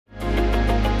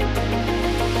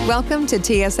Welcome to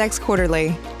TSX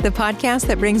Quarterly, the podcast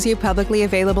that brings you publicly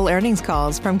available earnings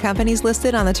calls from companies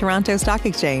listed on the Toronto Stock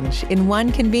Exchange in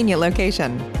one convenient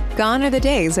location. Gone are the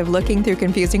days of looking through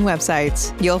confusing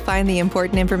websites. You'll find the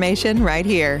important information right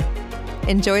here.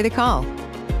 Enjoy the call.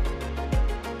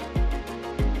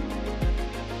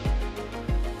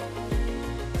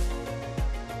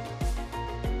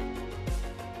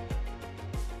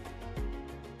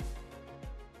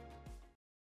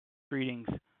 Greetings,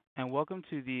 and welcome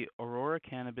to the Aurora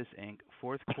Cannabis Inc.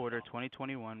 Fourth Quarter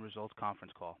 2021 Results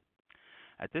Conference Call.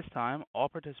 At this time, all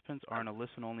participants are in a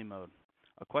listen-only mode.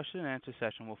 A question and answer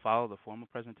session will follow the formal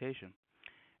presentation.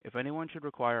 If anyone should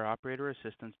require operator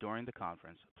assistance during the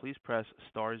conference, please press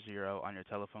star 0 on your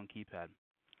telephone keypad.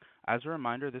 As a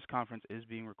reminder, this conference is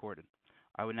being recorded.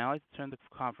 I would now like to turn the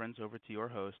conference over to your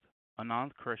host,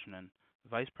 Ananth Krishnan,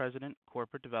 Vice President,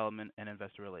 Corporate Development and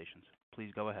Investor Relations.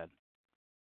 Please go ahead.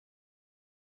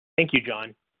 Thank you,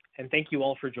 John, and thank you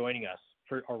all for joining us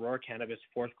for Aurora Cannabis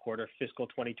Fourth Quarter Fiscal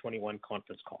 2021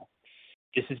 Conference Call.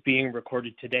 This is being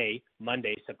recorded today,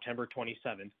 Monday, September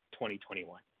 27th,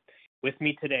 2021. With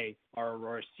me today are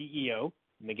Aurora's CEO,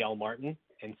 Miguel Martin,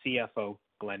 and CFO,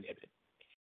 Glen Ibbott.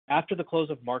 After the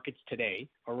close of markets today,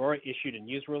 Aurora issued a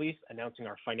news release announcing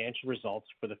our financial results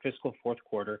for the fiscal fourth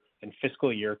quarter and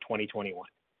fiscal year 2021.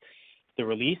 The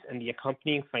release and the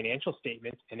accompanying financial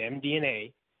statements and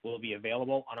MD&A will be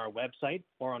available on our website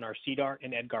or on our SEDAR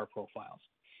and EDGAR profiles.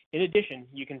 In addition,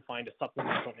 you can find a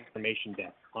supplemental information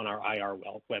deck on our IR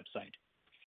website.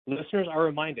 Listeners are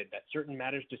reminded that certain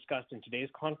matters discussed in today's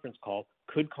conference call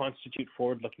could constitute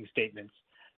forward-looking statements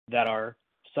that are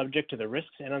subject to the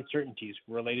risks and uncertainties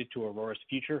related to Aurora's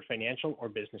future financial or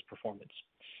business performance.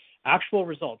 Actual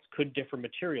results could differ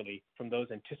materially from those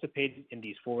anticipated in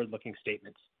these forward-looking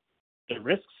statements. The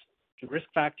risk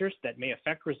factors that may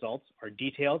affect results are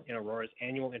detailed in Aurora's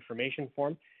annual information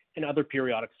form and other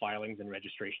periodic filings and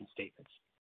registration statements.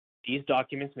 These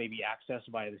documents may be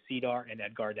accessed via the SEDAR and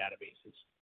EDGAR databases.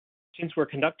 Since we're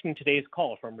conducting today's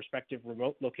call from respective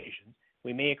remote locations,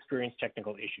 we may experience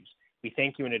technical issues. We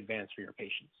thank you in advance for your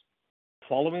patience.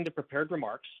 Following the prepared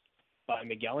remarks by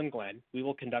Miguel and Glen, we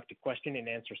will conduct a question and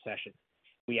answer session.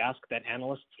 We ask that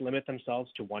analysts limit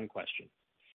themselves to one question.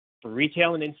 For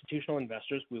retail and institutional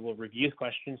investors, we will review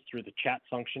questions through the chat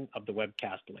function of the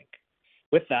webcast link.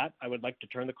 With that, I would like to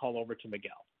turn the call over to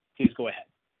Miguel. Please go ahead.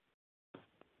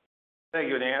 Thank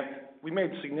you, Ananth. We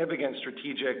made significant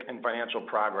strategic and financial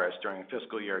progress during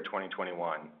fiscal year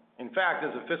 2021. In fact,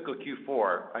 as of fiscal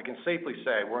Q4, I can safely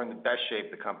say we're in the best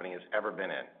shape the company has ever been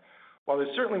in. While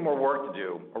there's certainly more work to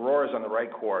do, Aurora is on the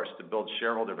right course to build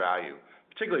shareholder value,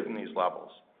 particularly from these levels.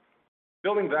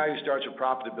 Building value starts with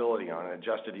profitability on an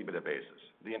adjusted EBITDA basis.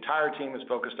 The entire team is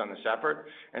focused on this effort,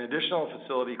 and additional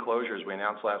facility closures we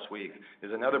announced last week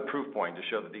is another proof point to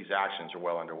show that these actions are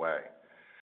well underway.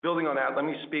 Building on that, let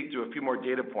me speak to a few more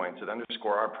data points that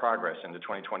underscore our progress into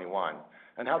 2021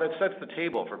 and how that sets the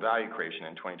table for value creation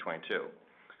in 2022.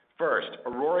 First,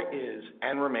 Aurora is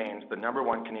and remains the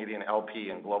 #1 Canadian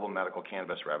LP in global medical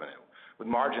cannabis revenue, with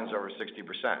margins over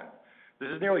 60%. This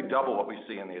is nearly double what we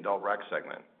see in the adult rec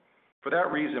segment. For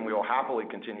that reason, we will happily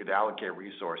continue to allocate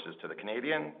resources to the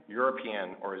Canadian,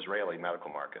 European, or Israeli medical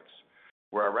markets,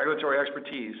 where our regulatory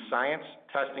expertise, science,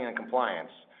 testing, and compliance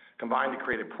combine to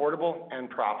create a portable and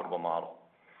profitable model.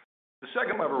 The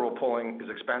second lever we're pulling is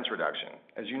expense reduction.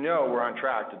 As you know, we're on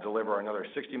track to deliver another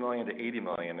 $60 million to $80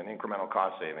 million in incremental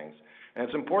cost savings, and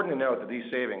it's important to note that these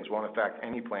savings won't affect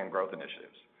any planned growth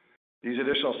initiatives. These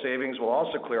additional savings will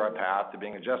also clear our path to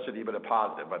being adjusted EBITDA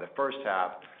positive by the first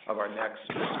half of our next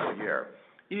fiscal year,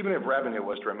 even if revenue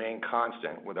was to remain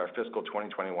constant with our fiscal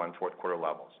 2021 fourth quarter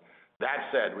levels. That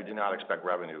said, we do expect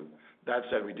revenue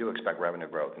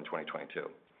growth in 2022.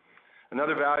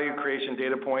 Another value creation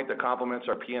data point that complements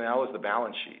our P&L is the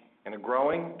balance sheet. In a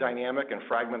growing, dynamic, and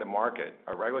fragmented market,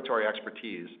 our regulatory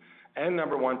expertise and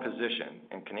 #1 position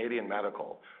in Canadian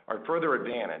medical are further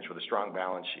advantage with a strong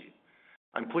balance sheet.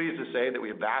 I'm pleased to say that we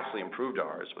have vastly improved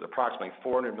ours with approximately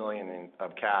 $400 million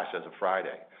of cash as of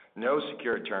Friday, no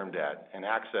secured term debt, and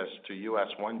access to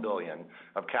 $1 billion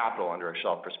of capital under our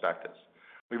shelf prospectus.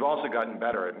 We've also gotten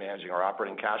better at managing our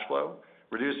operating cash flow,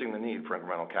 reducing the need for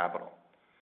incremental capital.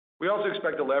 We also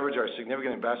expect to leverage our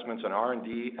significant investments in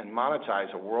R&D and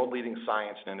monetize a world-leading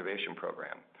science and innovation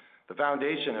program. The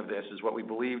foundation of this is what we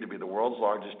believe to be the world's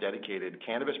largest dedicated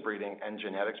cannabis breeding and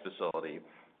genetics facility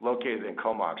located in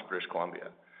Comox, British Columbia.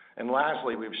 And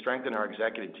lastly, we've strengthened our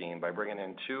executive team by bringing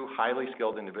in 2 highly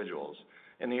skilled individuals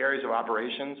in the areas of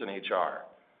operations and HR,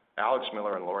 Alex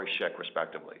Miller and Lori Schick,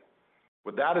 respectively.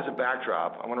 With that as a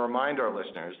backdrop, I want to remind our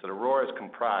listeners that Aurora is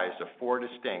comprised of 4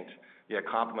 distinct yet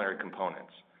complementary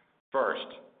components. First,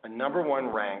 a number one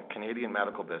ranked Canadian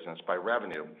medical business by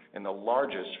revenue in the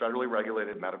largest federally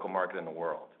regulated medical market in the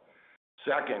world.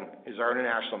 Second is our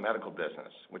international medical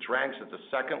business, which ranks as the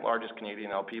second largest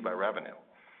Canadian LP by revenue.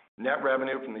 Net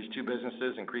revenue from these two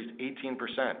businesses increased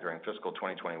 18% during fiscal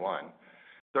 2021.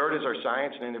 Third is our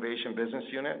science and innovation business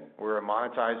unit, where we're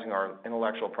monetizing our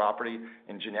intellectual property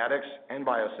in genetics and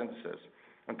biosynthesis.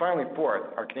 And finally,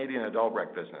 fourth, our Canadian adult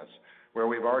rec business, where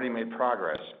we've already made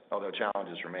progress, although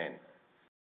challenges remain.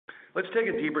 Let's take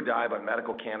a deeper dive on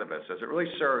medical cannabis, as it really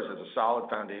serves as a solid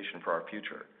foundation for our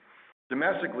future.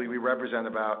 Domestically, we represent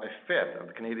about a fifth of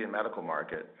the Canadian medical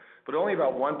market, but only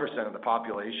about 1% of the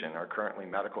population are currently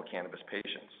medical cannabis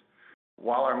patients.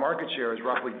 While our market share is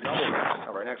roughly double that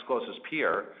of our next closest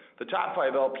peer, the top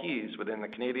 5 LPs within the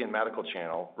Canadian medical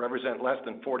channel represent less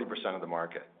than 40% of the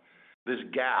market. This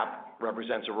gap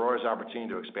represents Aurora's opportunity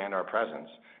to expand our presence,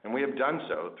 and we have done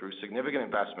so through significant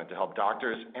investment to help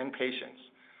doctors and patients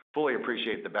fully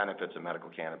appreciate the benefits of medical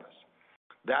cannabis.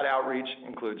 That outreach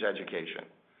includes education.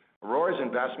 Aurora's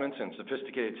investments in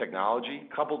sophisticated technology,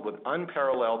 coupled with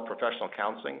unparalleled professional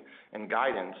counseling and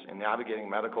guidance in navigating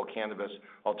medical cannabis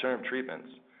alternative treatments,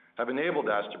 have enabled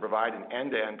us to provide an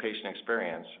end-to-end patient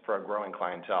experience for our growing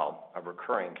clientele of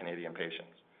recurring Canadian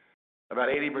patients. About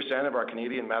 80% of our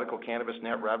Canadian medical cannabis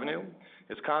net revenue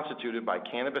is constituted by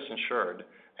cannabis-insured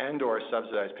and/or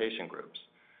subsidized patient groups,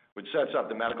 which sets up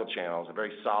the medical channel as a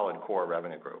very solid core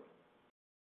revenue group.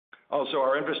 Also,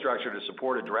 our infrastructure to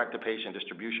support a direct-to-patient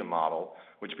distribution model,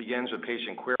 which begins with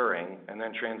patient querying and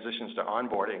then transitions to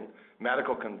onboarding,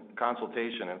 medical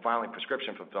consultation, and finally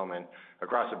prescription fulfillment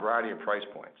across a variety of price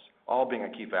points, all being a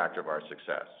key factor of our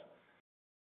success.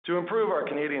 To improve our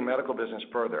Canadian medical business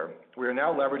further, we are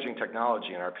now leveraging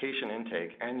technology in our patient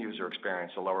intake and user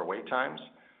experience to lower wait times,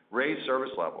 raise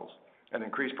service levels, and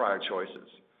increase product choices.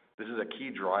 This is a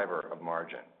key driver of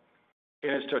margin. In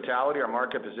its totality, our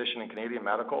market position in Canadian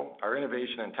medical, our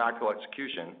innovation and tactical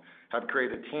execution have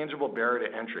created a tangible barrier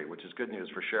to entry, which is good news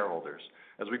for shareholders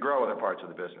as we grow other parts of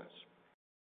the business.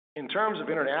 In terms of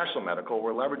international medical,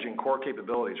 we're leveraging core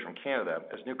capabilities from Canada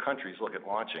as new countries look at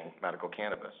launching medical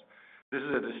cannabis. This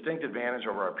is a distinct advantage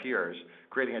over our peers,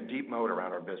 creating a deep moat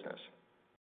around our business.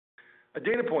 A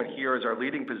data point here is our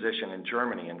leading position in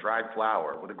Germany in dried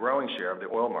flower, with a growing share of the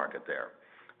oil market there.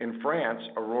 In France,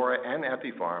 Aurora and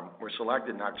Ethypharm were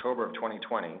selected in October of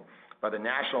 2020 by the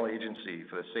National Agency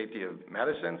for the Safety of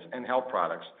Medicines and Health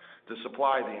Products to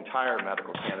supply the entire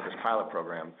medical cannabis pilot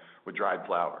program with dried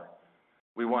flower.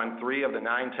 We won 3 of the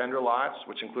 9 tender lots,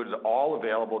 which included all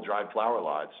available dried flower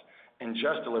lots, and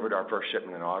just delivered our first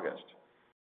shipment in August.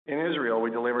 In Israel,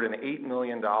 we delivered an $8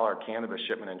 million cannabis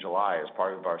shipment in July as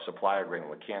part of our supply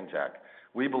agreement with Cantek.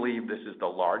 We believe this is the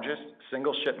largest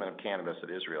single shipment of cannabis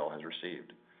that Israel has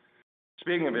received.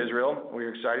 Speaking of Israel, we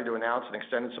are excited to announce an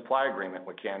extended supply agreement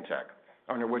with Cantek,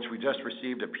 under which we just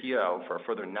received a PO for a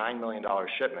further $9 million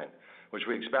shipment, which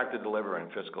we expect to deliver in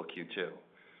fiscal Q2.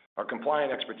 Our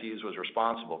compliant expertise was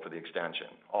responsible for the extension.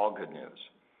 All good news.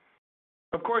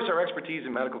 Of course, our expertise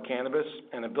in medical cannabis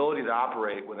and ability to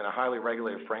operate within a highly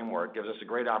regulated framework gives us a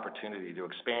great opportunity to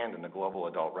expand in the global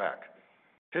adult rec.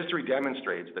 History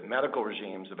demonstrates that medical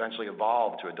regimes eventually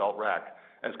evolve to adult rec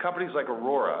as companies like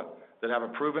Aurora that have a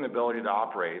proven ability to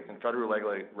operate in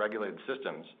federally regulated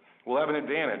systems will have an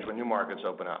advantage when new markets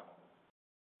open up.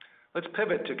 Let's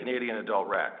pivot to Canadian adult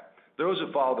rec. Those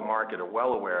who follow the market are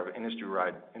well aware of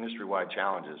industry-wide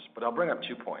challenges, but I'll bring up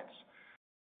 2 points.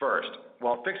 First,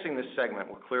 while fixing this segment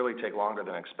will clearly take longer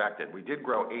than expected, we did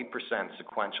grow 8%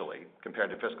 sequentially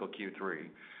compared to fiscal Q3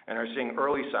 and are seeing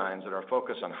early signs that our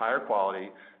focus on higher quality,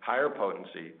 higher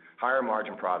potency, higher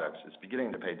margin products is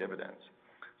beginning to pay dividends.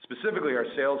 Specifically, our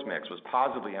sales mix was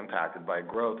positively impacted by a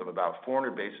growth of about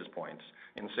 400 basis points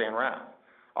in San Raf,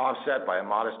 offset by a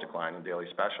modest decline in Daily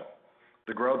Special.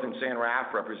 The growth in San Raf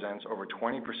represents over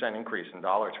 20% increase in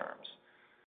dollar terms.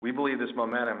 We believe this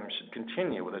momentum should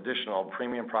continue with additional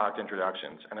premium product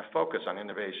introductions and a focus on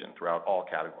innovation throughout all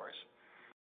categories.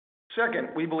 Second,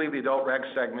 we believe the adult rec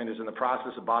segment is in the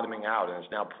process of bottoming out and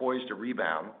is now poised to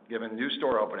rebound given new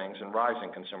store openings and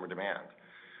rising consumer demand.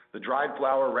 The dried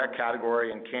flower rec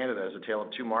category in Canada is a tale of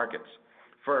 2 markets.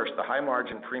 First, the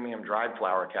high-margin premium dried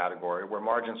flower category, where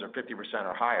margins are 50%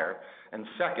 or higher, and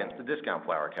second, the discount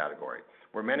flower category,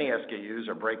 where many SKUs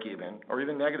are break-even or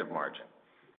even negative margin.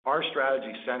 Our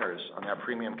strategy centers on that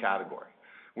premium category.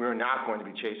 We are not going to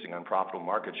be chasing unprofitable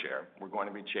market share. We're going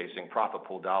to be chasing profit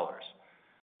pool dollars.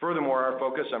 Furthermore, our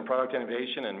focus on product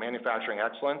innovation and manufacturing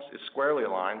excellence is squarely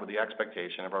aligned with the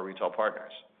expectation of our retail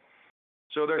partners.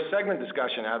 So there's segment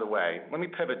discussion out of the way. Let me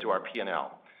pivot to our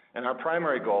P&L and our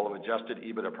primary goal of adjusted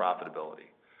EBITDA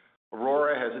profitability.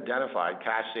 Aurora has identified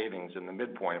cash savings in the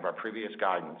midpoint of our previous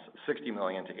guidance of $60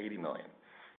 million to $80 million.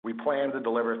 We plan to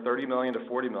deliver $30 million to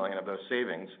 $40 million of those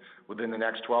savings within the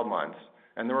next 12 months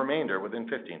and the remainder within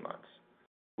 15 months.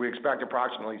 We expect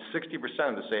approximately 60%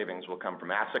 of the savings will come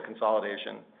from asset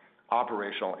consolidation,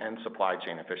 operational, and supply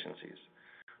chain efficiencies.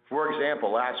 For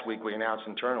example, last week we announced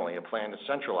internally a plan to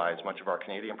centralize much of our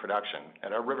Canadian production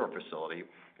at our River facility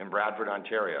in Bradford,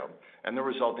 Ontario, and the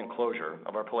resulting closure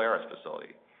of our Polaris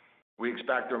facility. We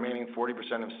expect the remaining 40%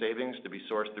 of savings to be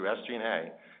sourced through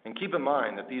SG&A, and keep in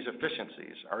mind that these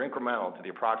efficiencies are incremental to the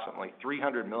approximately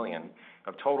 $300 million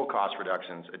of total cost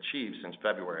reductions achieved since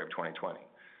February of 2020.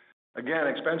 Again,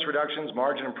 expense reductions,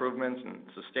 margin improvements, and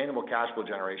sustainable cash flow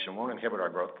generation won't inhibit our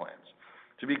growth plans.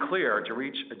 To be clear, to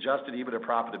reach adjusted EBITDA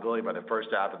profitability by the first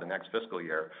half of the next fiscal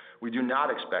year, we do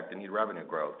not expect to need revenue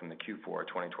growth from the Q4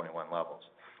 2021 levels.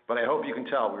 But I hope you can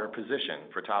tell we are positioned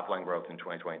for top-line growth in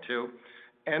 2022,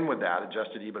 and with that,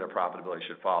 adjusted EBITDA profitability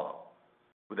should follow.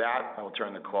 With that, I will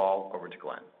turn the call over to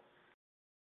Glenn.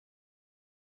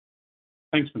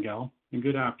 Thanks, Miguel, and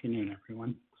good afternoon,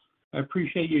 everyone. I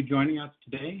appreciate you joining us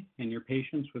today and your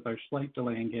patience with our slight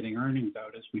delay in getting earnings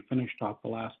out as we finished off the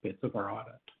last bits of our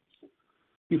audit.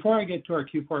 Before I get to our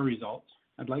Q4 results,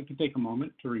 I'd like to take a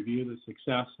moment to review the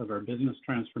success of our business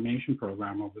transformation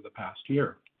program over the past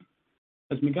year.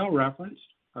 As Miguel referenced,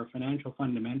 our financial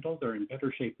fundamentals are in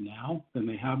better shape now than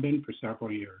they have been for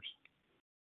several years.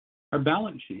 Our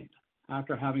balance sheet,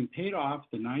 after having paid off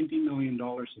the $90 million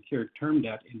secured term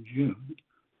debt in June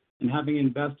and having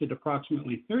invested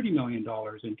approximately $30 million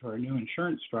into our new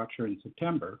insurance structure in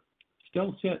September,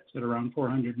 still sits at around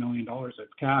 $400 million of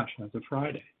cash as of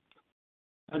Friday.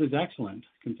 That is excellent,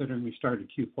 considering we started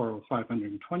Q4 with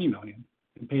 $520 million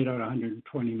and paid out $120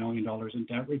 million in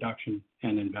debt reduction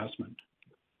and investment.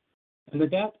 And the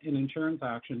debt and insurance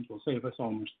actions will save us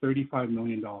almost $35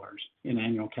 million in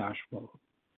annual cash flow.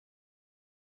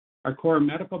 Our core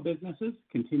medical businesses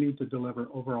continue to deliver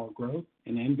overall growth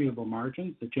and enviable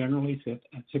margins that generally sit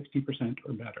at 60%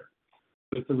 or better,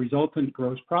 with the resultant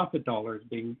gross profit dollars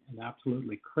being an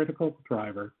absolutely critical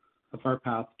driver of our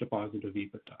path to positive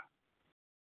EBITDA.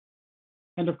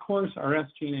 And of course, our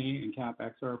SG&A and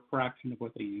CapEx are a fraction of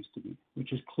what they used to be,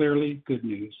 which is clearly good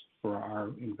news for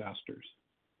our investors.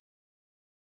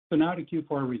 So now to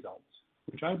Q4 results,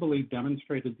 which I believe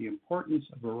demonstrated the importance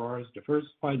of Aurora's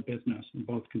diversified business in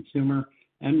both consumer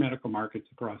and medical markets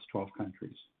across 12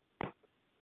 countries.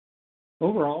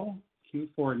 Overall,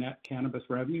 Q4 net cannabis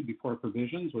revenue before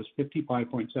provisions was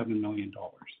 $55.7 million.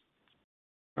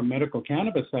 Our medical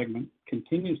cannabis segment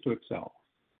continues to excel,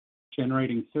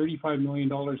 generating $35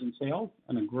 million in sales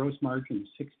and a gross margin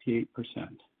of 68%.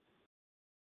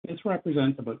 This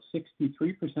represents about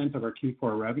 63% of our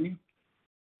Q4 revenue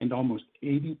and almost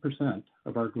 80%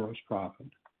 of our gross profit.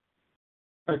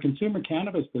 Our consumer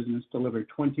cannabis business delivered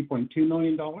 $20.2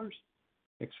 million,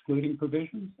 excluding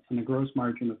provisions, and a gross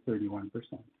margin of 31%.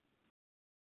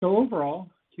 So overall,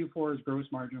 Q4's gross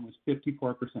margin was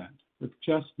 54%, with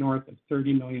just north of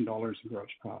 $30 million in gross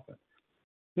profit.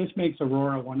 This makes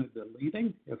Aurora one of the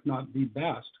leading, if not the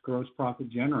best, gross profit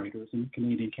generators in the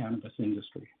Canadian cannabis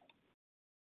industry.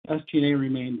 SG&A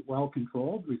remained well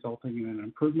controlled, resulting in an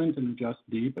improvement in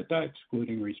adjusted EBITDA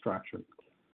excluding restructuring.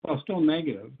 While still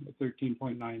negative at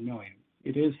 $13.9 million,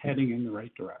 it is heading in the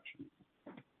right direction.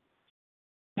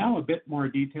 Now a bit more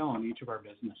detail on each of our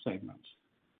business segments.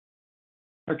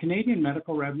 Our Canadian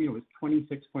medical revenue was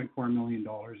 $26.4 million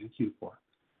in Q4,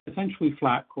 essentially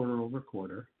flat quarter over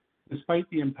quarter, despite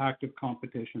the impact of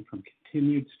competition from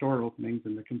continued store openings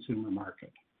in the consumer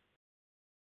market.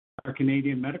 Our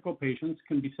Canadian medical patients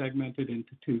can be segmented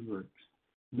into two groups,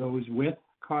 those with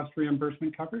cost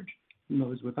reimbursement coverage and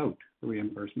those without the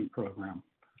reimbursement program.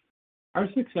 Our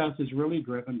success is really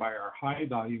driven by our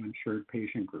high-value insured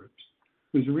patient groups,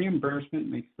 whose reimbursement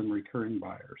makes them recurring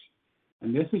buyers.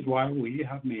 And this is why we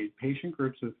have made patient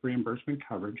groups with reimbursement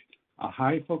coverage a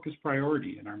high-focus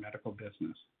priority in our medical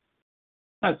business.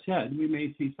 That said, we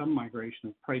may see some migration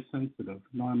of price-sensitive,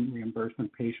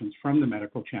 non-reimbursement patients from the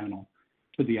medical channel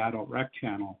to the adult rec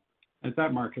channel as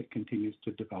that market continues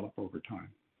to develop over time.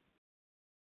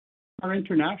 Our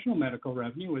international medical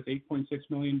revenue was $8.6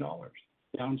 million,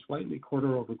 down slightly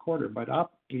quarter over quarter, but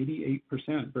up 88%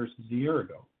 versus a year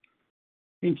ago.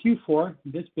 In Q4,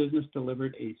 this business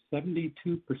delivered a 72%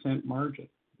 margin,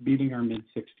 beating our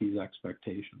mid-60s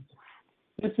expectations.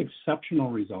 This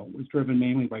exceptional result was driven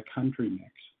mainly by country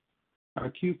mix.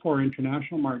 Our Q4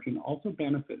 international margin also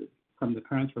benefited from the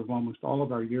transfer of almost all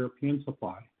of our European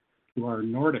supply to our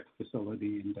Nordic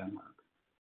facility in Denmark.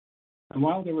 And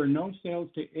while there were no sales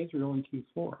to Israel in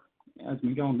Q4, as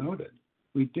Miguel noted,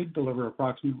 we did deliver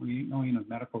approximately $8 million of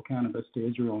medical cannabis to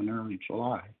Israel in early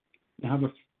July and have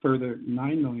a further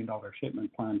 $9 million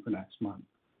shipment planned for next month.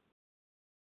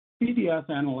 CDS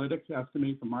Analytics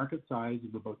estimates the market size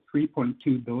of about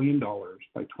 $3.2 billion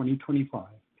by 2025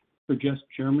 for just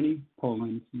Germany,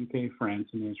 Poland, UK, France,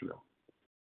 and Israel.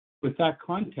 With that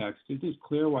context, it is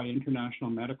clear why international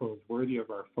medical is worthy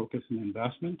of our focus and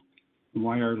investment, and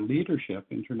why our leadership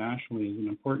internationally is an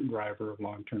important driver of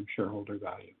long-term shareholder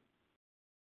value.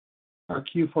 Our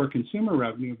Q4 consumer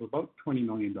revenue of about $20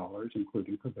 million,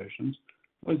 including provisions,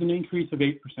 was an increase of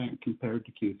 8% compared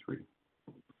to Q3.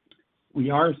 We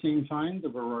are seeing signs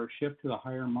of Aurora's shift to the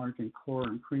higher margin core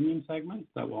and premium segments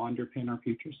that will underpin our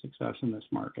future success in this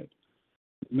market.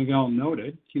 As Miguel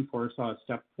noted, Q4 saw a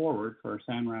step forward for our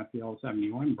San Rafael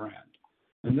 71 brand,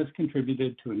 and this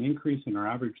contributed to an increase in our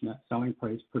average net selling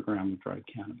price per gram of dried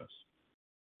cannabis.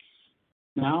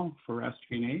 Now for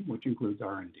SG&A, which includes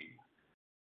R&D.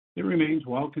 It remains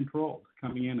well controlled,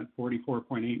 coming in at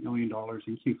 $44.8 million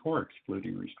in Q4,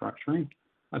 excluding restructuring,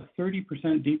 a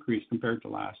 30% decrease compared to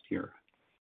last year.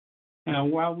 Now,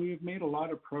 while we have made a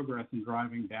lot of progress in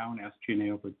driving down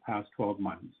SG&A over the past 12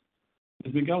 months,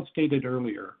 as Miguel stated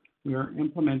earlier, we are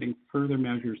implementing further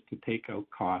measures to take out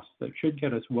costs that should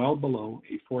get us well below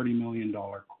a $40 million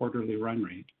quarterly run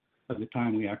rate by the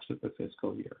time we exit the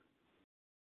fiscal year.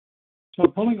 So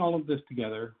pulling all of this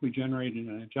together, we generated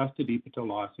an adjusted EBITDA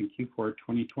loss in Q4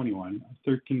 2021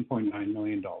 of $13.9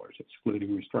 million, excluding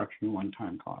restructuring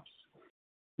one-time costs.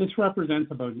 This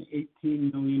represents about an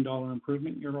 $18 million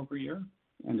improvement year over year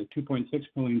and a $2.6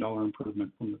 million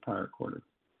improvement from the prior quarter.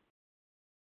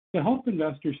 To help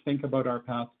investors think about our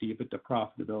path to EBITDA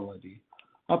profitability,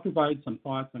 I'll provide some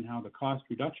thoughts on how the cost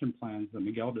reduction plans that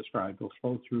Miguel described will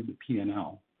flow through the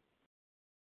P&L.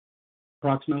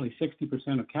 Approximately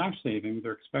 60% of cash savings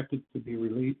are expected to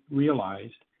be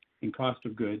realized in cost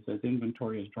of goods as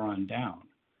inventory is drawn down.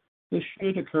 This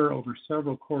should occur over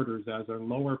several quarters as our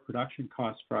lower production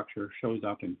cost structure shows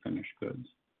up in finished goods.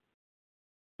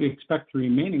 We expect the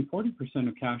remaining 40%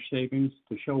 of cash savings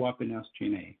to show up in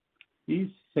SG&A.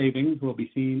 These savings will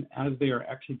be seen as they are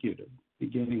executed,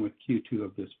 beginning with Q2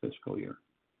 of this fiscal year.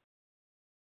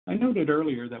 I noted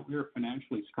earlier that we are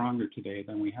financially stronger today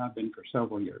than we have been for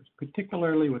several years,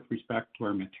 particularly with respect to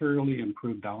our materially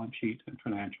improved balance sheet and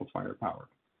financial firepower.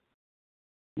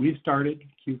 We started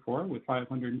Q4 with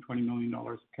 $520 million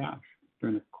of cash.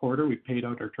 During the quarter, we paid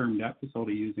out our term debt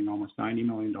facility using almost $90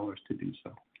 million to do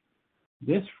so.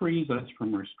 This frees us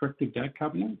from restricted debt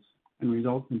covenants and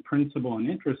results in principal and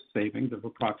interest savings of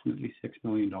approximately $6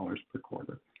 million per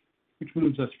quarter, which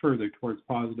moves us further towards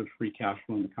positive free cash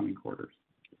flow in the coming quarters.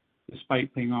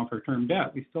 Despite paying off our term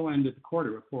debt, we still ended the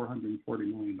quarter with $440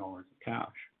 million of cash.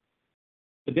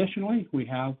 Additionally, we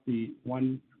have the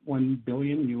 $1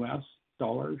 billion US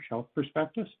shelf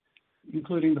prospectus,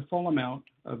 including the full amount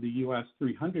of the US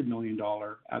 $300 million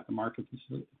at the market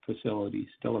facility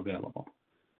still available.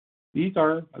 These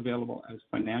are available as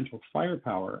financial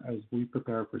firepower as we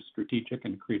prepare for strategic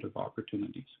and creative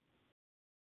opportunities.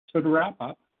 So to wrap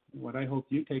up, what I hope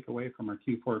you take away from our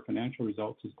Q4 financial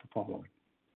results is the following.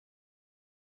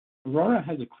 Aurora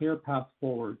has a clear path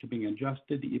forward to being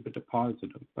adjusted EBITDA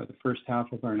positive by the first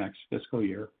half of our next fiscal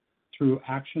year through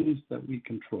actions that we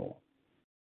control.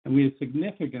 And we have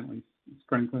significantly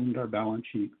strengthened our balance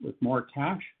sheet with more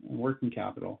cash and working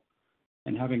capital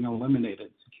and having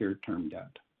eliminated secured term debt.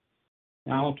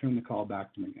 Now I'll turn the call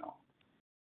back to Miguel.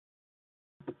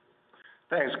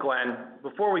 Thanks, Glen.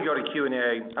 Before we go to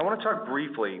Q&A, I want to talk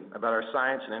briefly about our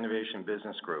Science and Innovation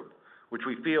Business Group, which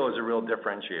we feel is a real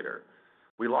differentiator.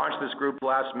 We launched this group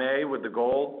last May with the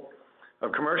goal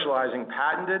of commercializing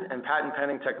patented and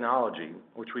patent-pending technology,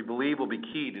 which we believe will be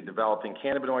key to developing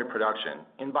cannabinoid production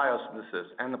in biosynthesis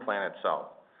and the plant itself.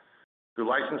 Through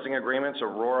licensing agreements,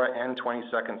 Aurora and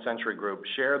 22nd Century Group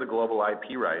share the global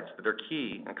IP rights that are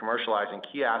key in commercializing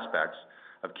key aspects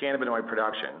of cannabinoid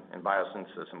production in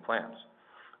biosynthesis in plants.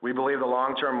 We believe the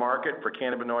long-term market for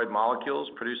cannabinoid molecules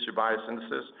produced through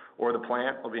biosynthesis or the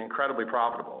plant will be incredibly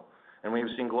profitable, and we've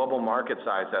seen global market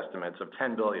size estimates of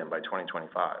 $10 billion by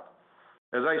 2025.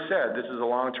 As I said, this is a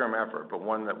long-term effort, but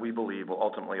one that we believe will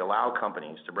ultimately allow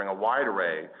companies to bring a wide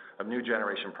array of new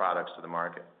generation products to the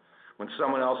market. When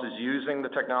someone else is using the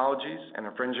technologies and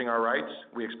infringing our rights,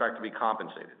 we expect to be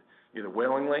compensated, either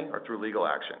willingly or through legal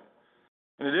action.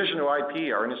 In addition to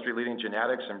IP, our industry-leading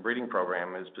genetics and breeding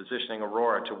program is positioning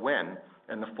Aurora to win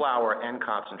in the flower and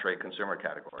concentrate consumer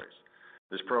categories.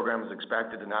 This program is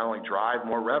expected to not only drive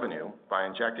more revenue by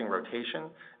injecting rotation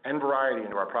and variety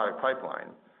into our product pipeline,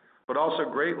 but also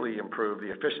greatly improve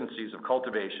the efficiencies of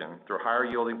cultivation through higher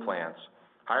yielding plants,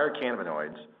 higher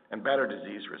cannabinoids, and better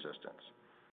disease resistance.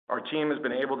 Our team has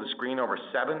been able to screen over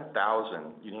 7,000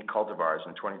 unique cultivars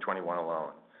in 2021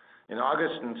 alone. In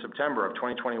August and September of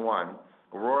 2021,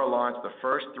 Aurora launched the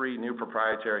first 3 new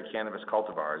proprietary cannabis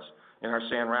cultivars in our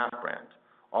San Raf brand,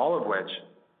 all of which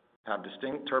have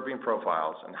distinct terpene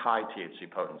profiles and high THC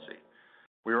potency.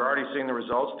 We are already seeing the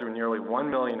results through nearly $1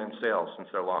 million in sales since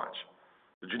their launch.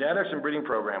 The genetics and breeding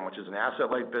program, which is an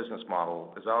asset-light business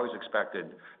model, is always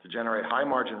expected to generate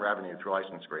high-margin revenue through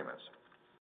license agreements.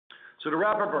 So to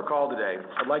wrap up our call today,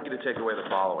 I'd like you to take away the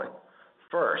following.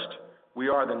 First, we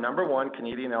are the #1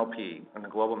 Canadian LP in the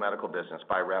global medical business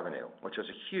by revenue, which is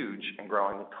a huge and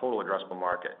growing total addressable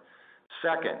market.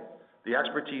 Second, the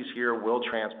expertise here will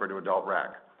transfer to adult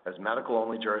rec as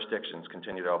medical-only jurisdictions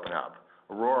continue to open up.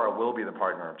 Aurora will be the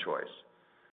partner of choice.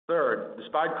 Third,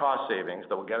 despite cost savings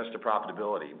that will get us to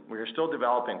profitability, we are still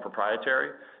developing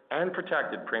proprietary and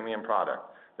protected premium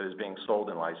product that is being sold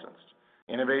and licensed.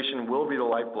 Innovation will be the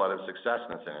lifeblood of success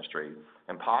in this industry,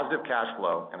 and positive cash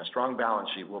flow and a strong balance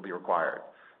sheet will be required.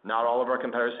 Not all of our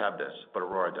competitors have this, but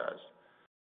Aurora does.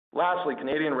 Lastly,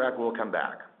 Canadian rec will come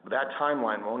back, but that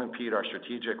timeline won't impede our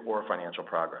strategic or financial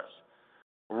progress.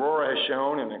 Aurora has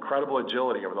shown an incredible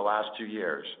agility over the last 2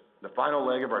 years. The final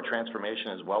leg of our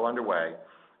transformation is well underway,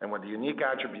 and with the unique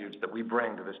attributes that we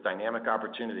bring to this dynamic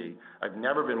opportunity, I've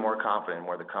never been more confident in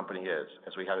where the company is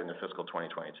as we head into fiscal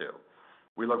 2022.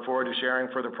 We look forward to sharing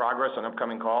further progress on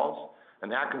upcoming calls,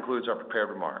 and that concludes our prepared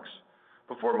remarks.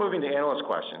 Before moving to analyst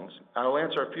questions, I will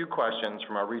answer a few questions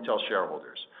from our retail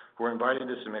shareholders who are invited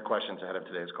to submit questions ahead of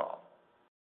today's call.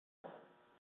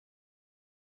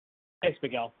 Thanks,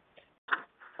 Miguel.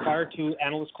 Prior to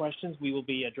analyst questions, we will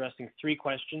be addressing 3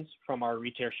 questions from our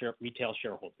retail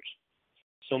shareholders.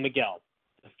 So Miguel,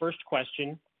 the first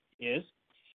question is,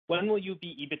 when will you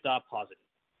be EBITDA positive?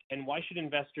 And why should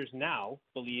investors now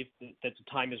believe that the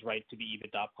time is right to be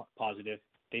EBITDA positive?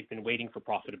 They've been waiting for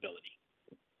profitability.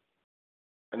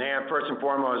 And first and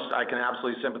foremost, I can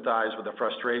absolutely sympathize with the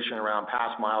frustration around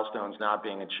past milestones not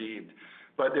being achieved.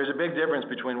 But there's a big difference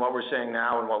between what we're saying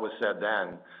now and what was said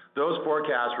then. Those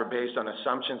forecasts were based on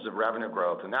assumptions of revenue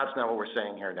growth, and that's not what we're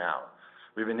saying here now.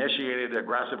 We've initiated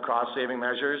aggressive cost-saving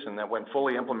measures, and that when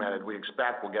fully implemented, we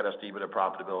expect will get us to EBITDA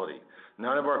profitability.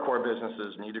 None of our core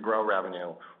businesses need to grow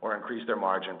revenue or increase their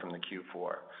margin from the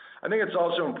Q4. I think it's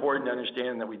also important to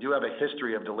understand that we do have a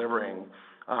history of delivering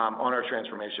on our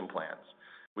transformation plans.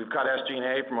 We've cut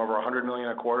SG&A from over $100 million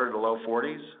a quarter to low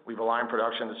 40s. We've aligned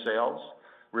production to sales.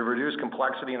 We've reduced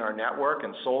complexity in our network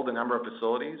and sold a number of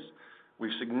facilities.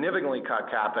 We've significantly cut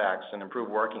CapEx and improved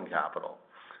working capital.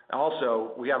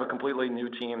 Also, we have a completely new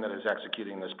team that is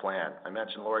executing this plan. I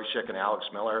mentioned Lori Schick and Alex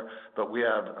Miller, but we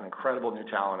have an incredible new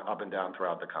talent up and down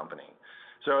throughout the company.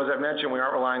 So as I mentioned, we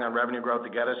aren't relying on revenue growth to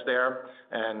get us there,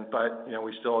 but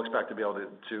we still expect to be able to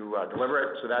deliver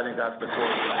it. So I think that's the core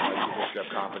reason why people should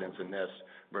have confidence in this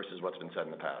versus what's been said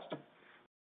in the past.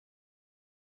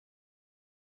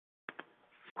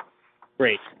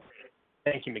 Great.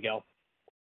 Thank you, Miguel.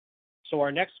 So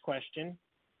our next question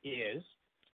is,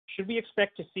 should we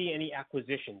expect to see any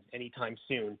acquisitions anytime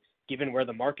soon, given where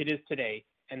the market is today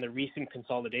and the recent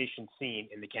consolidation seen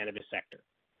in the cannabis sector?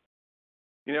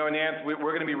 Nance, we're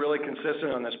going to be really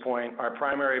consistent on this point. Our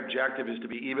primary objective is to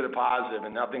be EBITDA positive,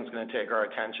 and nothing's going to take our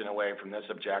attention away from this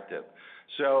objective.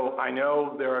 So I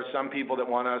know there are some people that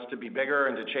want us to be bigger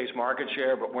and to chase market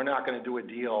share, but we're not going to do a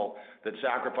deal that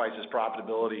sacrifices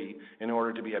profitability in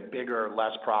order to be a bigger,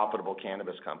 less profitable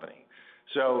cannabis company.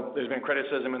 So there's been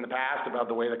criticism in the past about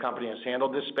the way the company has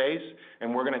handled this space,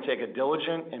 and we're going to take a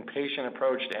diligent and patient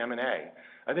approach to M&A.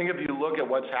 I think if you look at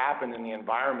what's happened in the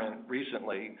environment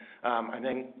recently, I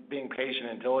think being patient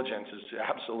and diligent is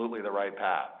absolutely the right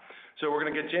path. So we're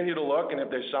going to continue to look, and if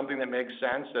there's something that makes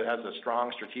sense, that has a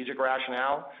strong strategic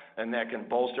rationale, and that can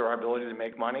bolster our ability to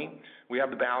make money, we have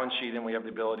the balance sheet and we have the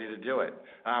ability to do it.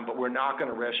 But we're not going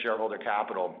to risk shareholder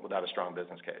capital without a strong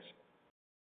business case.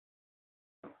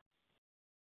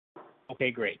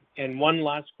 Okay, great. And one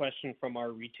last question from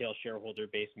our retail shareholder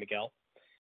base, Miguel,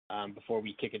 before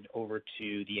we kick it over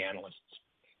to the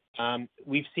analysts.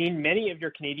 We've seen many of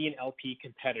your Canadian LP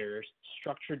competitors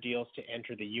structure deals to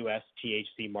enter the U.S.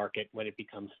 THC market when it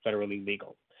becomes federally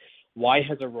legal. Why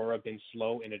has Aurora been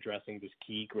slow in addressing this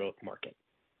key growth market?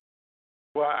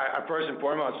 Well, first and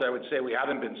foremost, I would say we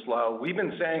haven't been slow. We've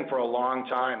been saying for a long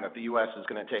time that the U.S. is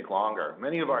going to take longer.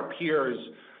 Many of our peers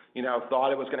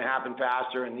thought it was going to happen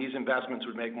faster and these investments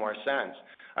would make more sense.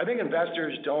 I think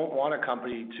investors don't want a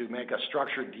company to make a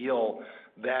structured deal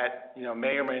that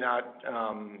may or may not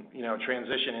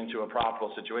transition into a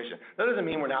profitable situation. That doesn't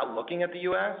mean we're not looking at the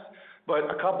U.S., But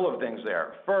a couple of things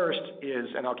there. First is,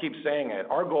 and I'll keep saying it,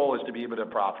 our goal is to be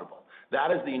EBITDA profitable. That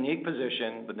is the unique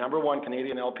position, the number one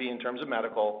Canadian LP in terms of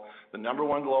medical, the number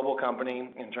one global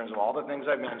company in terms of all the things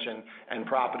I've mentioned, and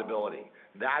profitability.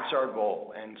 That's our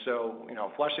goal. And so,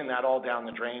 flushing that all down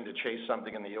the drain to chase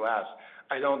something in the U.S.,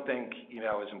 I don't think,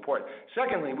 is important.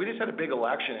 Secondly, we just had a big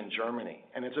election in Germany,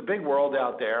 and it's a big world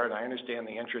out there, and I understand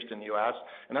the interest in the U.S.,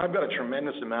 and I've got a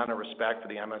tremendous amount of respect for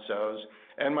the MSOs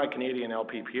and my Canadian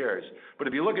LP peers. But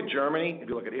if you look at Germany, if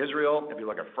you look at Israel, if you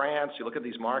look at France, you look at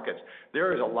these markets,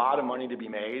 there is a lot of money to be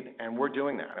made, and we're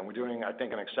doing that, and we're doing, I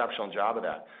think, an exceptional job of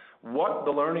that. What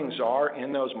the learnings are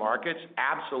in those markets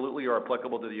absolutely are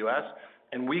applicable to the U.S.,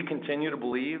 and we continue to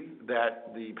believe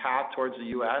that the path towards the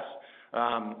U.S.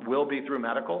 Will be through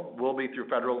medical, will be through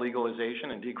federal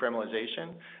legalization and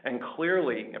decriminalization. And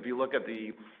clearly, if you look at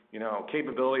the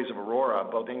capabilities of Aurora,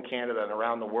 both in Canada and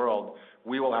around the world,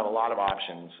 we will have a lot of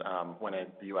options when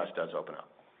the U.S. does open up.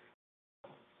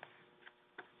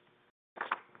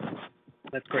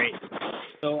 That's great.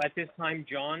 So at this time,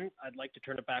 John, I'd like to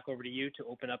turn it back over to you to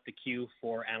open up the queue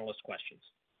for analyst questions.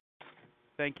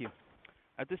 Thank you.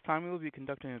 At this time, we will be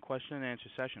conducting a question and answer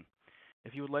session.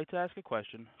 If you would like to ask a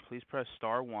question, please press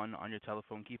star 1 on your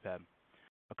telephone keypad.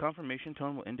 A confirmation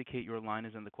tone will indicate your line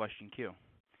is in the question queue.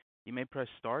 You may press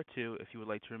star 2 if you would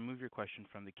like to remove your question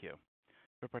from the queue.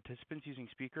 For participants using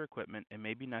speaker equipment, it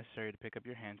may be necessary to pick up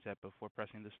your handset before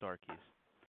pressing the star keys.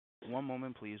 One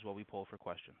moment, please, while we poll for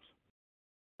questions.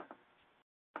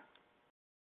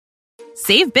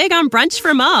 Save big on brunch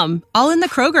for mom, all in the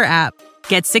Kroger app.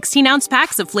 Get 16-ounce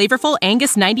packs of flavorful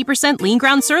Angus 90% lean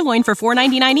ground sirloin for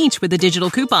 $4.99 each with a digital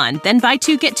coupon. Then buy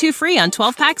 2, get 2 free on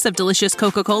 12 packs of delicious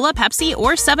Coca-Cola, Pepsi,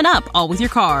 or 7-Up, all with your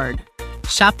card.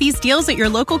 Shop these deals at your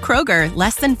local Kroger,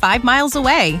 less than 5 miles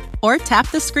away. Or tap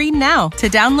the screen now to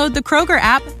download the Kroger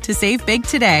app to save big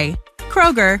today.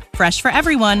 Kroger, fresh for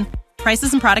everyone.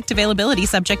 Prices and product availability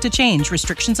subject to change.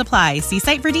 Restrictions apply. See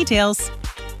site for details.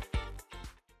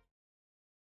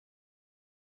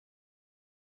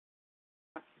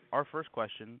 Our first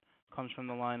question comes from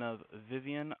the line of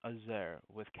Vivien Azer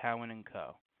with Cowen and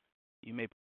Co. You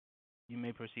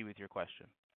may proceed with your question.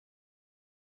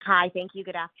 Hi, thank you.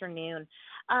 Good afternoon.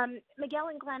 Miguel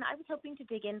and Glenn, I was hoping to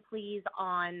dig in, please,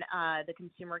 on the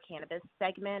consumer cannabis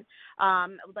segment. I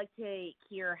would like to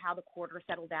hear how the quarter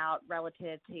settled out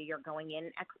relative to your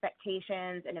going-in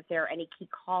expectations, and if there are any key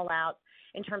call-outs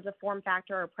in terms of form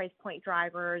factor or price point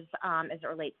drivers as it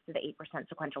relates to the 8%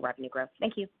 sequential revenue growth.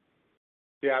 Thank you.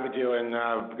 Yeah, I would do, and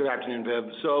good afternoon, Viv.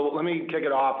 So let me kick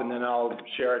it off, and then I'll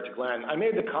share it to Glenn. I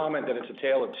made the comment that it's a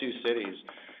tale of two cities.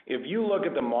 If you look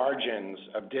at the margins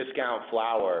of discount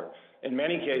flower, in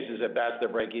many cases, at best, they're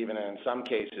break even, and in some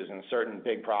cases, in certain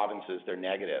big provinces, they're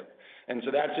negative. And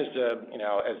so that's just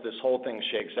as this whole thing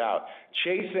shakes out.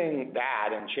 Chasing that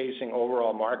and chasing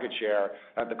overall market share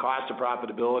at the cost of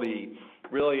profitability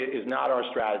really is not our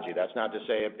strategy. That's not to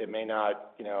say it may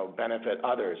not, benefit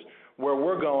others. Where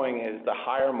we're going is the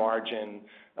higher margin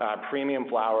premium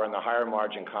flower and the higher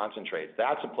margin concentrates.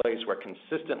 That's a place where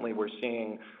consistently we're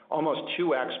seeing almost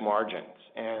 2x margins.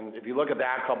 And if you look at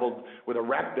that coupled with a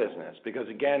rec business, because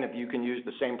again, if you can use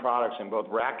the same products in both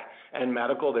rec and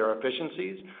medical, there are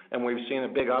efficiencies, and we've seen a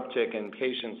big uptick in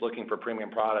patients looking for premium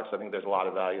products. I think there's a lot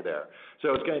of value there.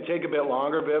 So it's going to take a bit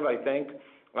longer, Viv, I think,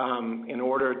 in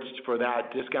order for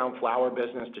that discount flower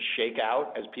business to shake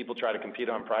out as people try to compete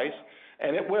on price.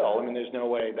 And it will. I mean, there's no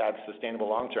way that's sustainable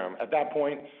long term. At that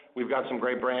point, we've got some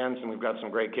great brands and we've got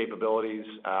some great capabilities,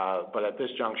 but at this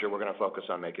juncture, we're going to focus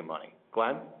on making money.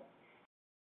 Glenn?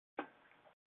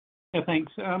 Yeah,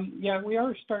 thanks. We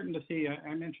are starting to see,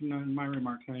 I mentioned in my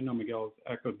remarks, and I know Miguel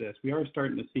echoed this, we are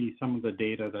starting to see some of the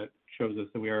data that shows us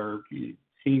that we are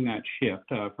seeing that shift.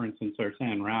 For instance, our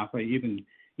San Raf, even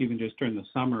just during the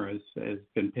summer has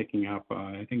been picking up.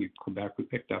 I think in Quebec we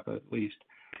picked up at least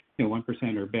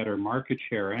 1% or better market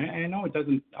share. And I know it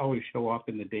doesn't always show up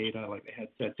in the data, like the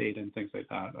headset data and things like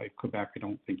that. Like Quebec, I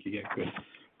don't think you get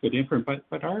good info.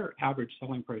 But our average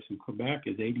selling price in Quebec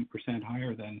is 80%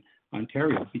 higher than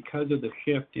Ontario because of the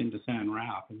shift into San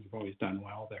Raf, and we've always done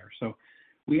well there. So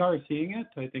we are seeing it.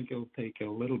 I think it'll take a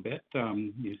little bit.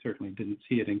 You certainly didn't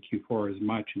see it in Q4 as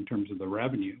much in terms of the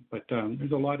revenue, but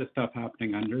there's a lot of stuff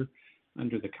happening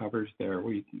under the covers there.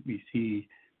 We see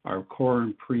our core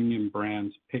and premium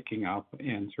brands picking up,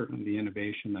 and certainly the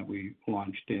innovation that we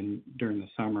launched during the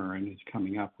summer and is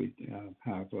coming up, we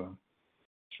have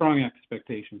strong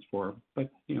expectations for.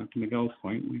 But to Miguel's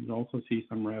point, we also see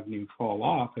some revenue fall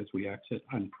off as we exit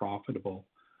unprofitable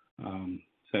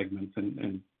segments,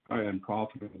 and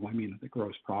unprofitable, I mean at the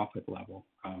gross profit level.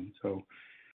 So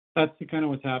That's kind of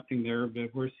what's happening there.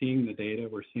 But we're seeing the data,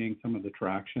 we're seeing some of the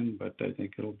traction, but I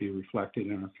think it'll be reflected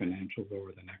in our financials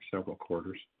over the next several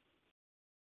quarters.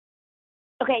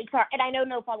 Okay, sorry, and I know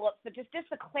no follow-ups, but just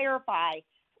to clarify,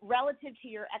 relative to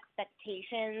your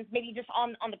expectations, maybe just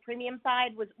on the premium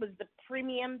side, was the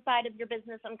premium side of your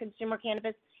business on consumer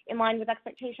cannabis in line with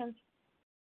expectations?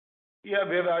 Yeah,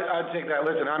 Viv, I'd take that.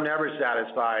 Listen, I'm never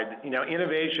satisfied.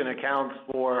 Innovation accounts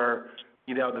for,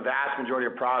 the vast majority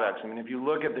of products. I mean, if you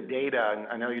look at the data, and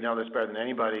I know you know this better than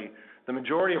anybody, the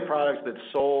majority of products that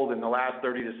sold in the last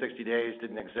 30 to 60 days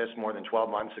didn't exist more than 12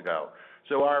 months ago.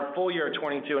 So our full year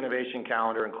 22 innovation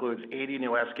calendar includes 80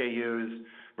 new SKUs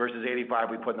versus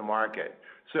 85 we put in the market.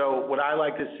 So would I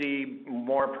like to see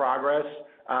more progress,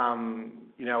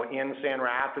 in San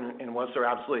Raf and Whistler?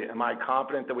 Absolutely. Am I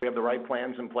confident that we have the right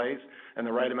plans in place and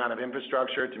the right amount of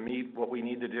infrastructure to meet what we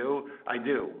need to do? I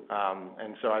do.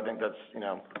 And so I think that's,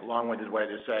 a long-winded way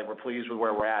to say we're pleased with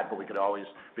where we're at, but we could always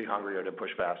be hungrier to push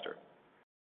faster.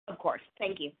 Of course.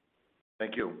 Thank you.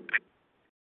 Thank you.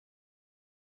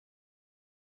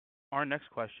 Our next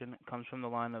question comes from the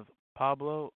line of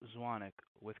Pablo Zuanic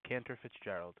with Cantor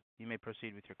Fitzgerald. You may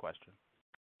proceed with your question.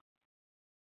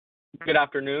 Good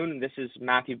afternoon. This is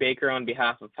Matthew Baker on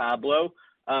behalf of Pablo.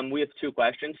 We have two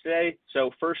questions today.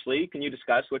 So firstly, can you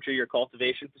discuss which of your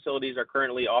cultivation facilities are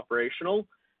currently operational?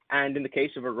 And in the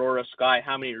case of Aurora Sky,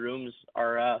 how many rooms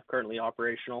are currently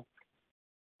operational?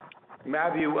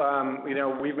 Matthew,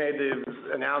 we've made the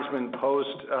announcement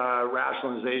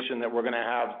post-rationalization that we're going to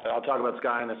have. I'll talk about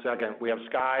Sky in a second. We have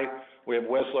Sky, we have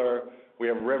Whistler, we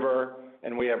have River,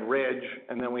 and we have Ridge,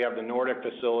 and then we have the Nordic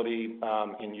facility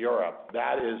in Europe.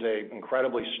 That is an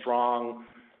incredibly strong,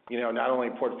 not only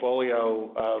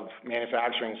portfolio of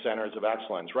manufacturing centers of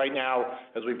excellence. Right now,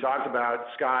 as we've talked about,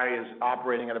 Sky is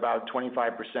operating at about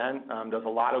 25%, does a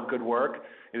lot of good work.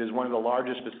 It is one of the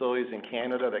largest facilities in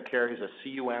Canada that carries a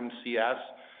CUMCS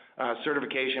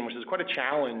certification, which is quite a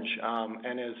challenge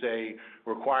and is a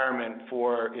requirement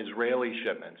for Israeli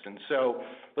shipments. And so,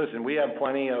 listen, we have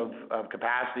plenty of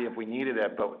capacity if we needed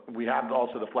it, but we have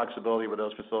also the flexibility with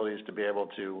those facilities to be able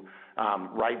to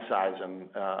right-size them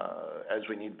as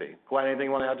we need be. Glenn, anything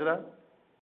you want to add to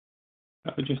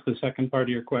that? Just the second part of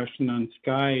your question on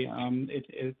Sky,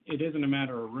 it isn't a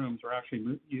matter of rooms. We're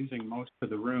actually using most of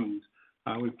the rooms.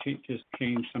 We've just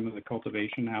changed some of the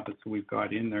cultivation habits that we've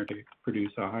got in there to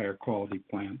produce a higher quality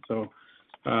plant. So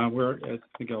we're, as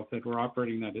Miguel said, we're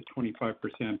operating that at 25%,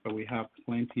 but we have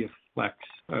plenty of flex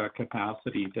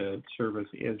capacity to service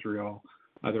Israel,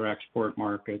 other export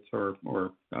markets, or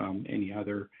any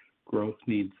other growth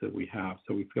needs that we have.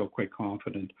 So we feel quite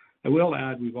confident. I will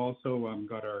add, we've also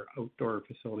got our outdoor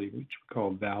facility, which we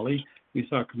call Valley. We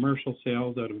saw commercial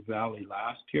sales out of Valley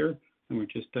last year, and we're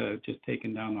just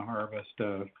taking down the harvest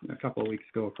a couple of weeks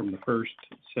ago from the first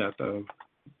set of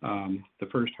the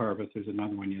first harvest. There's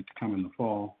another one yet to come in the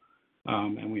fall,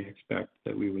 and we expect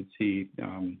that we would see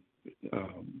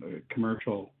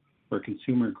commercial or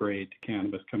consumer grade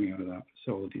cannabis coming out of that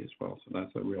facility as well. So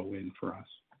that's a real win for us.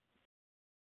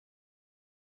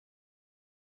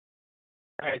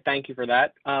 All right, thank you for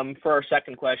that. For our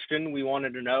second question, we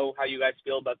wanted to know how you guys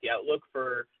feel about the outlook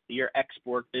for your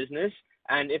export business,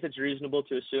 and if it's reasonable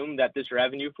to assume that this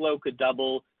revenue flow could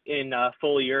double in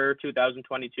full year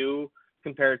 2022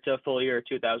 compared to full year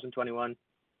 2021.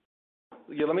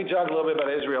 Yeah, let me talk a little bit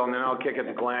about Israel, and then I'll kick it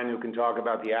to Glenn, who can talk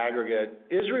about the aggregate.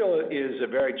 Israel is a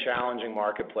very challenging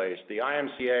marketplace. The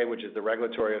IMCA, which is the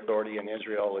regulatory authority in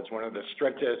Israel, is one of the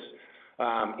strictest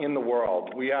in the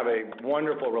world. We have a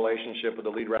wonderful relationship with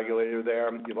the lead regulator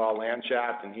there, Yuval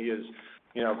Landschaft, and he is,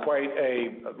 quite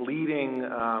a leading,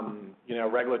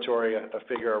 regulatory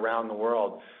figure around the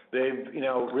world. They've,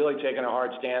 really taken a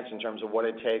hard stance in terms of what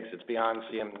it takes. It's beyond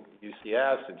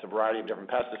CMUCS. It's a variety of different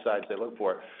pesticides they look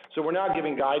for. So we're not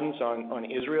giving guidance on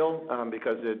Israel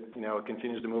because it, it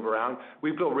continues to move around.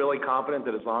 We feel really confident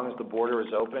that as long as the border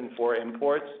is open for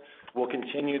imports, we'll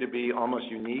continue to be almost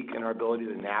unique in our ability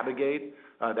to navigate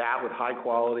that with high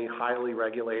quality, highly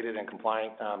regulated and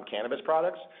compliant cannabis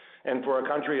products. And for a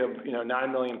country of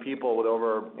 9 million people with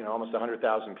over almost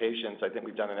 100,000 patients, I think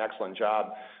we've done an excellent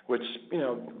job, which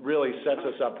really sets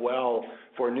us up well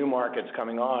for new markets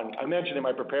coming on. I mentioned in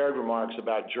my prepared remarks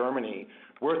about Germany.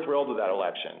 We're thrilled with that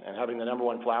election, and having the number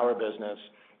one flower business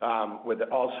with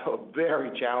also a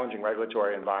very challenging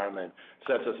regulatory environment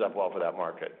sets us up well for that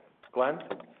market. Glenn?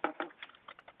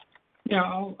 Yeah,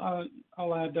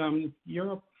 I'll add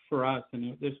Europe for us,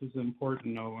 and this is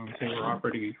important though when we say we're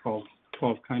operating in 12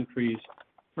 countries.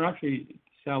 We're actually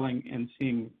selling and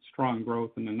seeing strong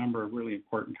growth in a number of really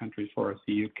important countries for us,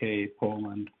 the UK,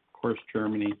 Poland, of course,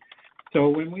 Germany. So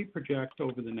when we project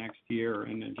over the next year,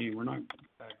 and again, we're not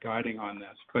guiding on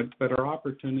this, but our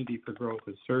opportunity for growth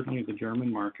is certainly the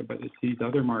German market, but it's these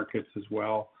other markets as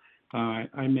well.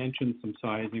 I mentioned some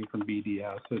sizing from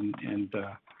BDS and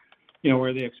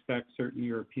where they expect certain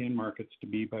European markets to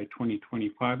be by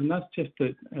 2025. And that's just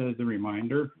as a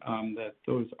reminder that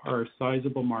those are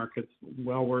sizable markets,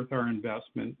 well worth our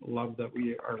investment. Love that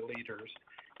we are leaders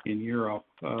in Europe,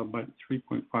 but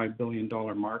 $3.5 billion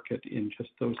market in just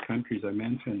those countries I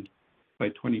mentioned by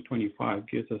 2025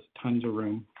 gives us tons of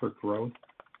room for growth.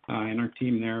 And our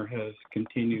team there has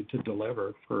continued to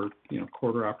deliver for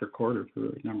quarter after quarter for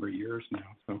a number of years now.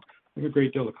 So we have a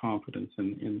great deal of confidence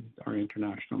in our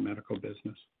international medical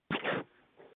business.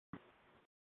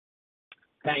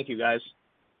 Thank you, guys.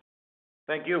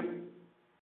 Thank you.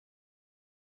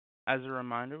 As a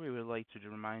reminder, we would like to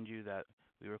remind you that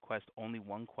we request only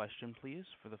one question, please,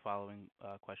 for the following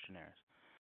questionnaires.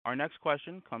 Our next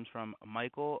question comes from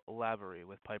Michael Lavery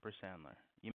with Piper Sandler.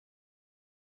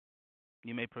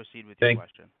 You may proceed with your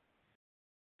question.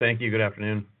 Thank you. Good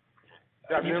afternoon.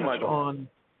 Good afternoon, Michael.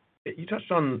 You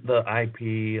touched on the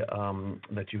IP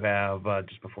that you have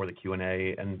just before the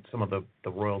Q&A and some of the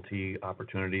royalty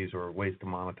opportunities or ways to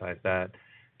monetize that.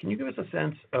 Can you give us a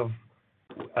sense of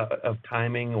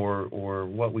timing or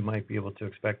what we might be able to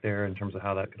expect there in terms of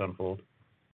how that could unfold?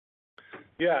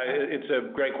 Yeah, it's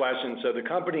a great question. So the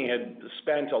company had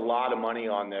spent a lot of money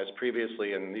on this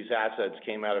previously, and these assets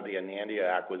came out of the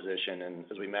Anandia acquisition. And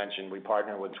as we mentioned, we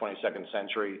partnered with 22nd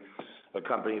Century, a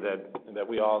company that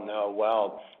we all know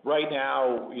well. Right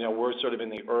now, we're sort of in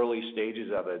the early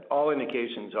stages of it. All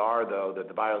indications are, though, that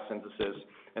the biosynthesis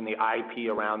and the IP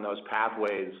around those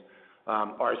pathways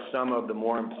are some of the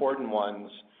more important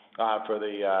ones for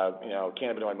the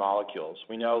cannabinoid molecules.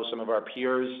 We know some of our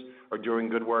peers are doing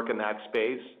good work in that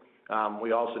space.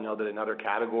 We also know that in other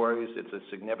categories, it's a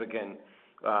significant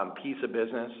piece of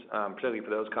business, particularly for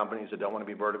those companies that don't want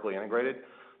to be vertically integrated.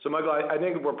 So, Michael, I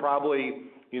think we're probably,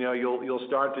 you'll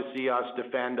start to see us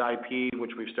defend IP,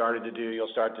 which we've started to do.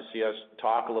 You'll start to see us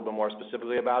talk a little bit more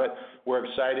specifically about it. We're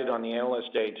excited on the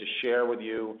Analyst Day to share with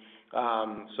you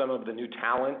some of the new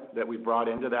talent that we've brought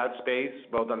into that space,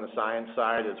 both on the science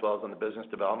side as well as on the business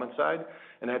development side.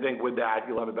 And I think with that,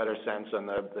 you'll have a better sense on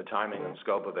the timing and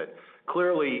scope of it.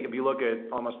 Clearly, if you look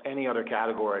at almost any other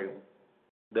category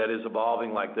that is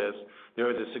evolving like this, there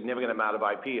is a significant amount of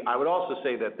IP. I would also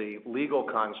say that the legal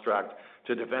construct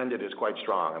to defend it is quite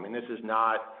strong. I mean, this is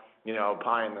not,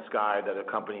 pie in the sky that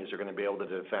companies are going to be able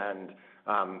to defend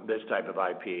this type of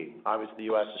IP. Obviously, the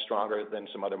U.S. is stronger than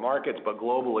some other markets, but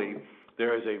globally,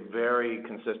 there is a very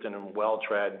consistent and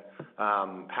well-tread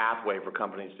pathway for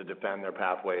companies to defend their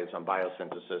pathways on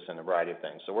biosynthesis and a variety of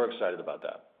things. So we're excited about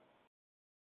that.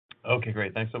 Okay,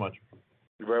 great. Thanks so much.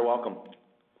 You're very welcome.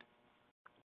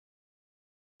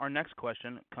 Our next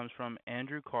question comes from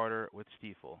Andrew Carter with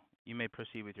Stifel. You may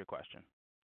proceed with your question.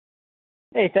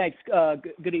 Hey, thanks.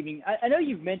 Good evening. I know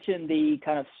you've mentioned the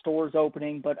kind of stores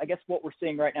opening, but I guess what we're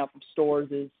seeing right now from stores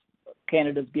is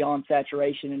Canada's beyond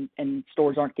saturation and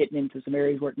stores aren't getting into some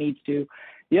areas where it needs to.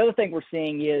 The other thing we're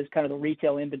seeing is kind of the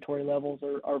retail inventory levels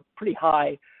are pretty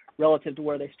high relative to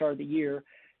where they started the year.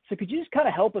 So could you just kind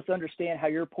of help us understand how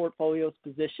your portfolio is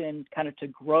positioned kind of to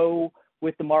grow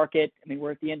with the market? I mean,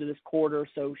 we're at the end of this quarter,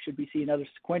 so should we see another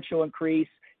sequential increase,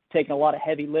 taking a lot of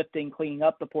heavy lifting, cleaning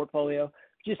up the portfolio?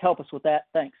 Just help us with that.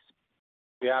 Thanks.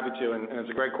 Be happy to, and it's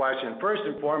a great question. First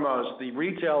and foremost, the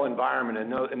retail environment,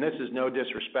 and this is no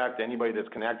disrespect to anybody that's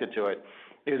connected to it,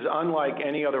 is unlike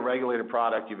any other regulated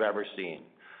product you've ever seen.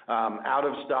 Out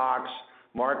of stocks,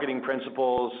 marketing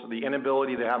principles, the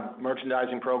inability to have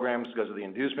merchandising programs because of the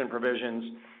inducement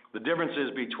provisions, the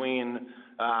differences between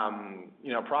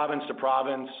province to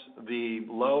province, the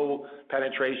low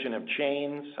penetration of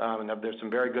chains, and there's some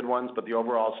very good ones, but the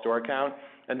overall store count,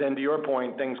 and then to your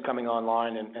point, things coming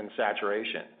online and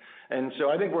saturation. And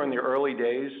so I think we're in the early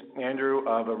days, Andrew,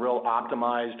 of a real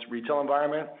optimized retail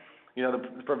environment.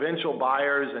 The provincial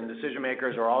buyers and decision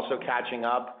makers are also catching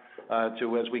up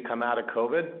to as we come out of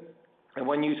COVID. And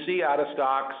when you see out of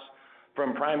stocks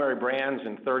from primary brands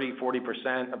in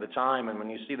 30-40% of the time, and when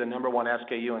you see the number one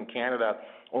SKU in Canada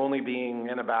only being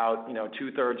in about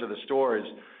 2/3 of the stores,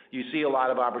 you see a lot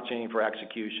of opportunity for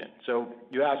execution. So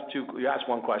you asked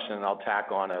one question, and I'll tack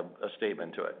on a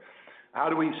statement to it. How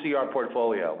do we see our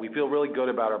portfolio? We feel really good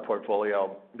about our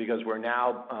portfolio because we're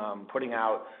now putting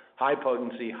out high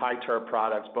potency, high terp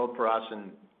products, both for us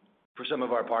and for some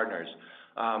of our partners.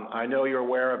 I know you're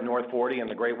aware of North 40 and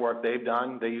the great work they've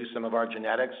done. They use some of our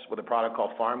genetics with a product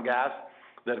called Farm Gas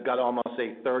that got almost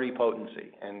a 30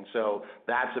 potency, and so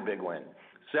that's a big win.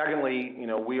 Secondly,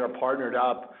 we are partnered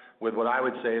up with what I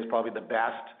would say is probably the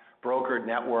best brokered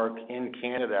network in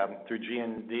Canada through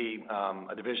G&D,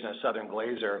 a division of Southern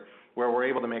Glazer, where we're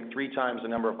able to make 3 times the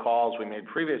number of calls we made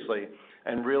previously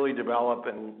and really develop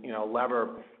and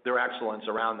lever their excellence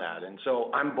around that. And so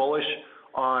I'm bullish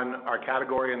on our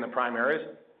category in the prime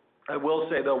areas. I will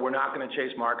say, though, we're not going to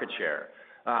chase market share.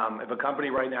 If a company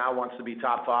right now wants to be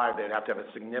top 5, they'd have to have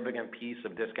a significant piece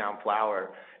of discount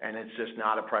flower, and it's just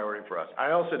not a priority for us.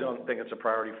 I also don't think it's a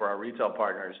priority for our retail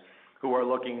partners who are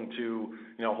looking to,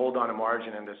 hold on a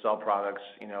margin and to sell products,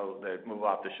 that move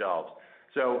off the shelves.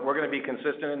 So we're going to be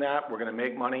consistent in that. We're going to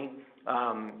make money,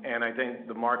 and I think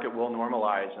the market will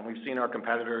normalize. And we've seen our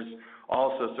competitors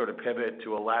also sort of pivot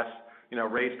to a less,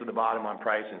 race to the bottom on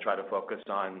price and try to focus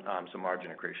on some margin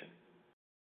accretion.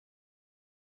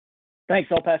 Thanks.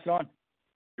 I'll pass it on.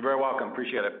 You're very welcome.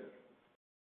 Appreciate it.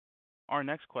 Our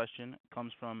next question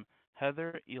comes from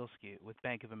Heather Ilsky with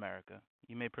Bank of America.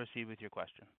 You may proceed with your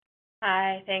question.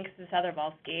 Hi, thanks. This is Heather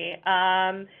Volsky.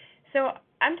 So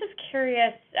I'm just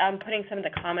curious, putting some of the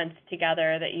comments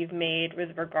together that you've made with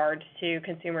regards to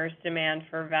consumers' demand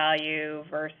for value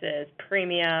versus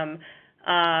premium,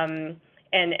 and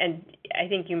I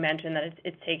think you mentioned that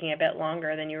it's taking a bit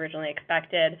longer than you originally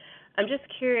expected. I'm just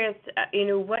curious,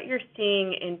 what you're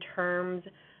seeing in terms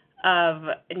of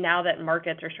now that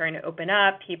markets are starting to open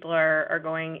up, people are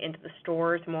going into the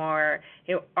stores more.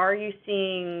 Are you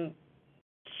seeing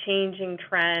changing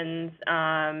trends?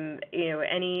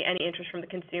 Any interest from the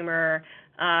consumer?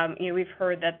 We've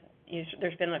heard that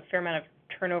there's been a fair amount of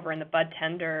turnover in the bud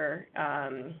tender.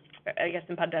 I guess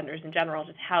in bud tenders in general,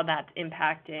 just how that's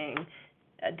impacting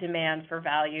demand for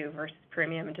value versus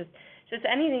premium, and just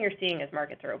anything you're seeing as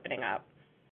markets are opening up.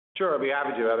 Sure, I'd be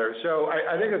happy to, Heather. So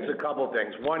I think it's a couple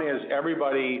things. One is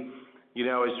everybody,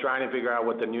 is trying to figure out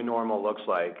what the new normal looks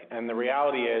like. And the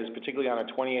reality is, particularly on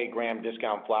a 28-gram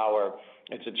discount flower,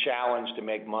 it's a challenge to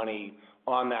make money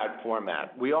on that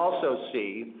format. We also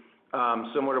see,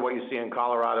 similar to what you see in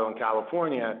Colorado and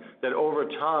California, that over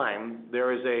time,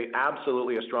 there is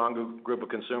absolutely a strong group of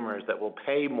consumers that will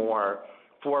pay more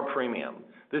for premium.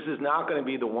 This is not going to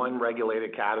be the one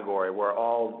regulated category where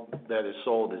all that is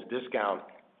sold is discount.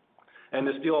 And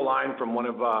to steal a line from one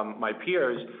of my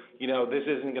peers, this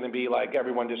isn't going to be like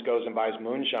everyone just goes and buys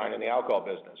moonshine in the alcohol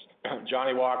business.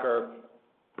 Johnnie Walker,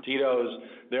 Tito's,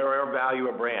 there are value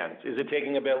of brands. Is it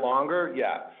taking a bit longer?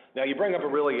 Yeah. Now, you bring up a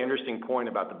really interesting point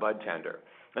about the bud tender.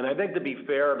 And I think to be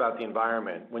fair about the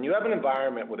environment, when you have an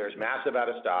environment where there's massive out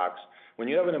of stocks, when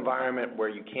you have an environment where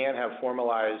you can't have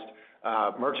formalized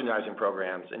merchandising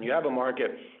programs, and you have a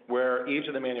market where each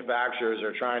of the manufacturers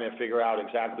are trying to figure out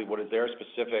exactly what is their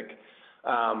specific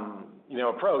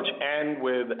approach, and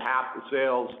with half the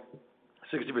sales,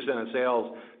 60% of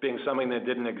sales being something that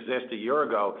didn't exist a year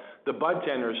ago, the bud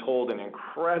tenders hold an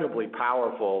incredibly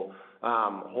powerful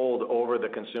hold over the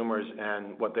consumers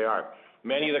and what they are.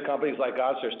 Many of the companies like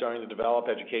us are starting to develop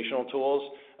educational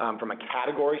tools from a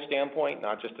category standpoint,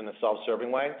 not just in a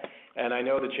self-serving way. And I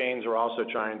know the chains are also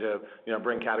trying to,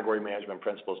 bring category management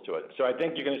principles to it. So I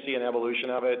think you're going to see an evolution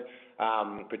of it,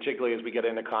 particularly as we get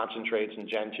into concentrates and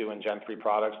Gen 2 and Gen 3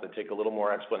 products that take a little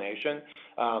more explanation.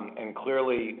 And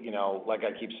clearly, like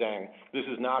I keep saying, this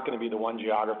is not going to be the one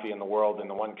geography in the world and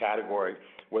the one category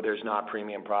where there's not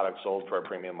premium products sold for a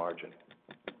premium margin.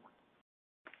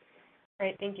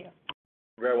 Great, thank you.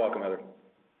 You're very welcome, Heather.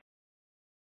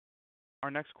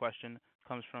 Our next question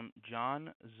comes from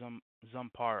John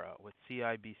Zamparo with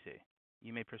CIBC.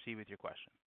 You may proceed with your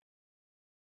question.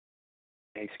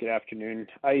 Thanks. Good afternoon.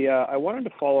 I wanted to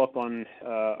follow up on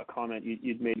a comment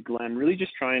you'd made, Glen, really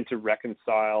just trying to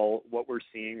reconcile what we're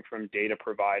seeing from data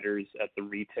providers at the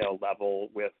retail level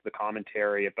with the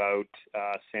commentary about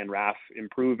San Raf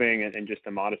improving and just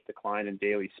a modest decline in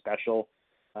daily special.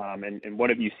 And what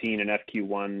have you seen in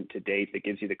FQ1 to date that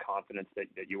gives you the confidence that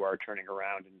you are turning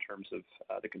around in terms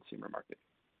of the consumer market?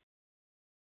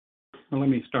 Well, let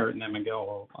me start, and then Miguel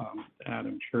will add,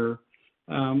 I'm sure.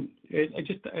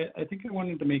 I think I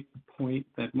wanted to make the point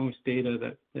that most data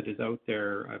that is out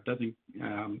there doesn't,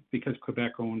 because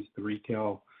Quebec owns the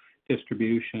retail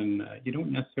distribution, you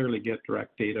don't necessarily get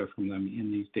direct data from them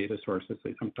in these data sources.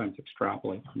 They sometimes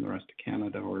extrapolate from the rest of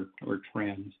Canada or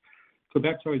trends.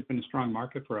 Quebec's always been a strong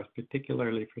market for us,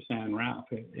 particularly for San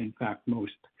Raf. In fact,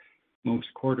 most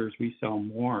quarters we sell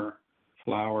more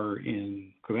flower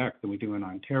in Quebec than we do in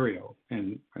Ontario.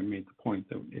 And I made the point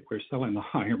that if we're selling the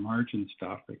higher margin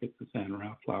stuff, like it's the San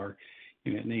Raf flower,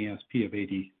 an ASP of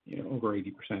over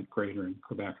 80% greater in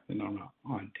Quebec than on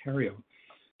Ontario.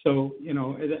 So,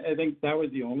 I think that was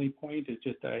the only point. It's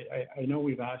just I know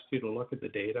we've asked you to look at the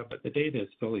data, but the data is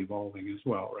still evolving as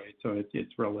well, right? So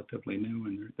it's relatively new,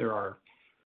 and there are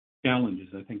challenges,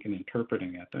 I think, in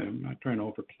interpreting it. I'm not trying to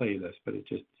overplay this, but it's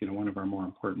just, one of our more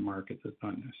important markets is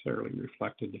not necessarily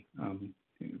reflected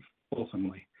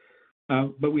fulsomely.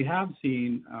 But we have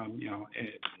seen,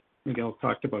 Miguel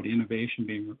talked about innovation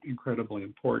being incredibly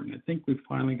important. I think we've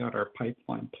finally got our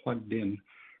pipeline plugged in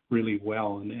really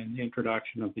well, and the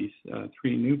introduction of these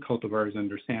 3 new cultivars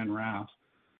under San Raf,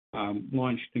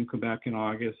 launched in Quebec in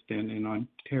August and in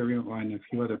Ontario and a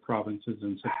few other provinces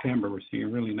in September. We're seeing a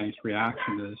really nice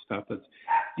reaction to this stuff. That's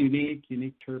unique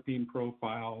terpene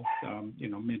profile,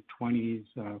 mid-20s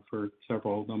for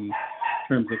several of them in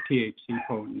terms of THC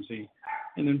potency.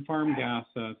 And then Farm Gas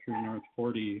through North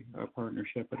 40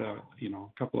 partnership at a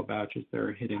couple of batches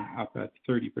there hitting up at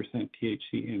 30% THC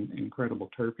in incredible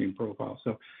terpene profile.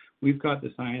 So we've got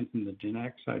the science and the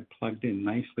genetic side plugged in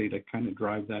nicely to kind of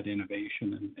drive that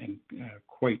innovation and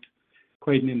quite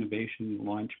an innovation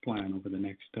launch plan over the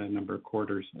next number of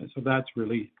quarters. And so that's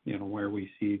really where we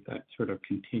see that sort of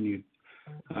continued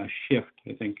shift,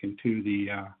 I think, into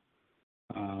the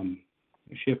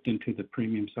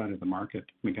premium side of the market.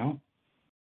 Miguel?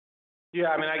 Yeah,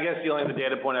 I guess the only other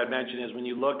data point I'd mention is when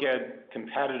you look at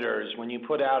competitors, when you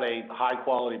put out a high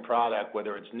quality product,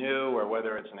 whether it's new or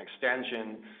whether it's an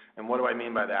extension, and what do I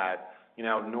mean by that?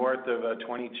 North of a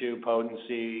 22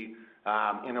 potency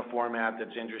in a format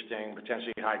that's interesting,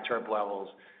 potentially high terp levels,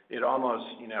 it almost,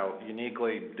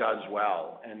 uniquely does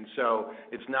well. And so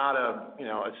it's not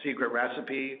a secret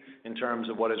recipe in terms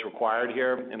of what is required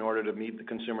here in order to meet the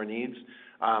consumer needs.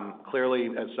 Clearly,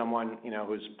 as someone,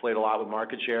 who's played a lot with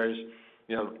market shares,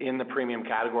 in the premium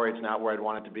category, it's not where I'd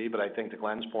want it to be, but I think to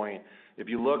Glenn's point, if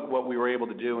you look what we were able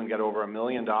to do and get over $1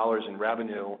 million in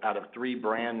revenue out of 3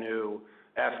 brand new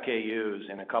SKUs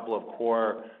in a couple of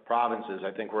core provinces,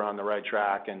 I think we're on the right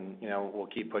track, and, we'll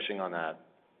keep pushing on that.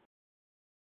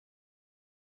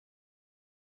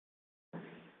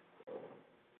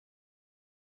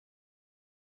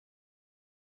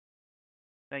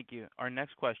 Thank you. Our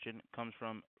next question comes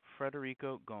from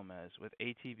Frederico Gomez with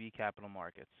ATB Capital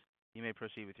Markets. You may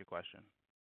proceed with your question.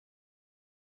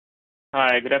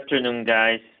 Hi, good afternoon,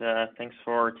 guys. Thanks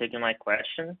for taking my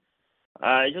question.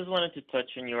 I just wanted to touch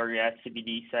on your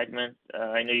CBD segment.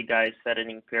 I know you guys set an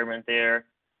impairment there,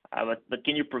 but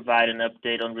can you provide an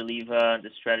update on Reliva and the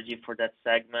strategy for that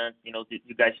segment? Do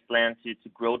you guys plan to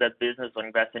grow that business or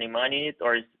invest any money in it,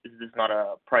 or is this not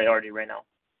a priority right now?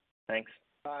 Thanks.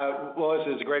 Well,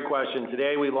 this is a great question.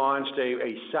 Today we launched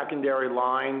a secondary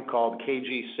line called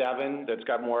KG7 that's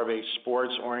got more of a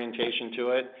sports orientation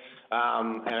to it,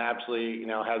 and absolutely,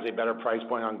 has a better price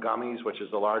point on gummies, which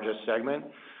is the largest segment.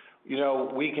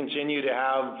 We continue to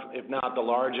have, if not the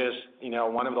largest,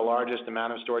 one of the largest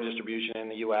amount of store distribution in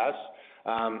the U.S.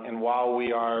 And while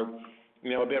we are,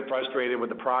 a bit frustrated with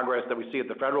the progress that we see at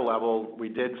the federal level, we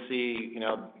did see,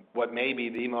 what may be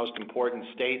the most important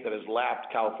state that has left,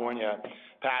 California,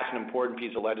 pass an important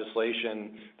piece of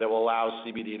legislation that will allow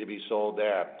CBD to be sold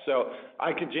there. So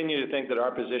I continue to think that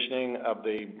our positioning of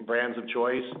the brands of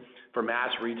choice for mass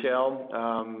retail,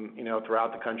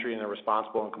 throughout the country in a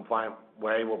responsible and compliant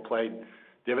way will play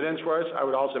dividends for us. I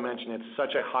would also mention it's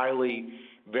such a highly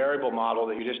variable model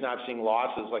that you're just not seeing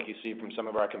losses like you see from some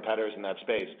of our competitors in that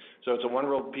space. So it's a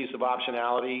wonderful piece of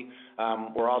optionality.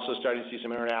 We're also starting to see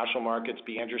some international markets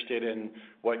be interested in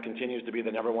what continues to be the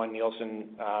 #1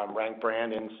 Nielsen ranked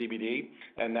brand in CBD,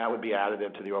 and that would be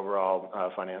additive to the overall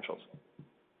financials.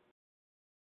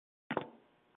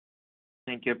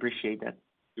 Thank you. Appreciate that.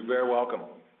 You're very welcome.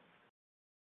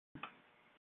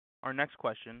 Our next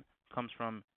question comes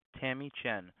from Tamy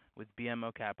Chen with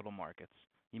BMO Capital Markets.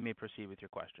 You may proceed with your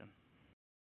question.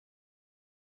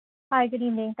 Hi, good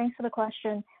evening. Thanks for the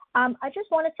question. I just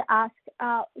wanted to ask,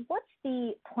 what's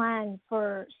the plan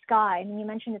for Sky? You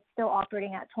mentioned it's still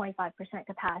operating at 25%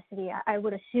 capacity. I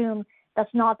would assume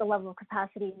that's not the level of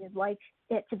capacity you'd like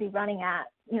it to be running at,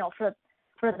 for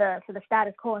the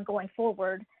status quo and going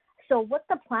forward. So what's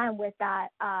the plan with that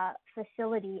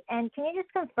facility? And can you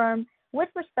just confirm, with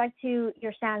respect to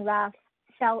your San Raf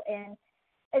sell-in,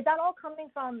 is that all coming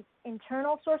from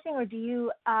internal sourcing, or do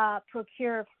you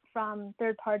procure from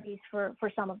third parties for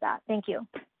some of that? Thank you.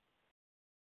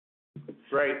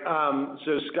 Right.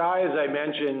 So Sky, as I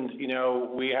mentioned,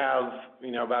 we have,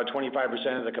 about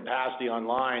 25% of the capacity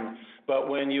online. But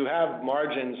when you have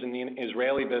margins in the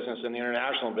Israeli business and the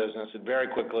international business, it very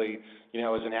quickly,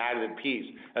 is an added piece.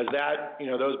 As that,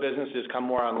 those businesses come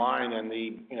more online and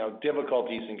the,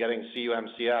 difficulties in getting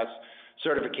CUMCS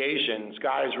certification,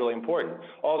 Sky is really important.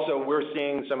 Also, we're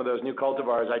seeing some of those new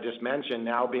cultivars I just mentioned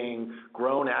now being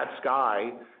grown at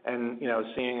Sky and,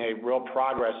 seeing a real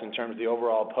progress in terms of the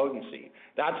overall potency.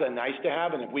 That's a nice to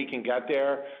have, and if we can get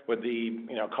there with the,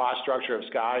 cost structure of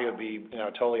Sky, it would be,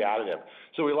 totally additive.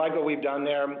 So we like what we've done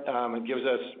there. It gives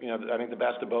us, I think the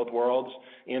best of both worlds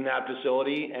in that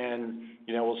facility, and,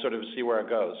 we'll sort of see where it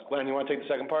goes. Glenn, you want to take the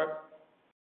second part?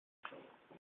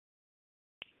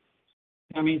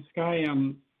 I mean, Sky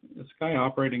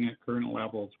operating at current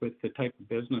levels with the type of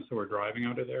business that we're driving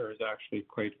out of there is actually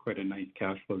quite a nice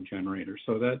cash flow generator.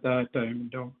 So that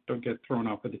don't get thrown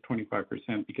off at the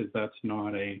 25% because that's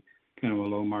not a kind of a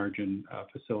low margin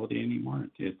facility anymore.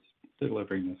 It's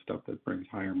delivering the stuff that brings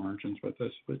higher margins with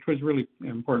us, which was really an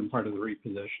important part of the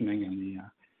repositioning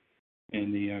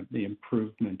and the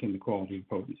improvement in the quality and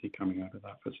potency coming out of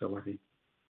that facility.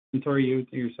 And sorry,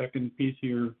 your second piece of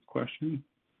your question.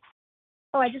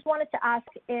 Oh, I just wanted to ask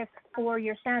if for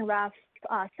your San Raf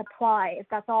supply, if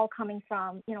that's all coming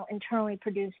from, internally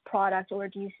produced product, or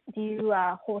do you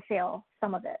wholesale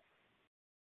some of it?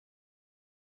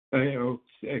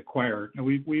 Acquire.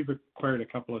 We've acquired a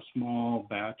couple of small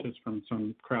batches from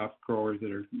some craft growers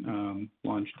that are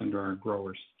launched under our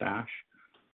Grower Stash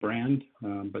brand,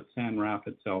 but San Raf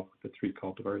itself, the 3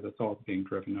 cultivars, that's all being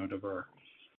driven out of our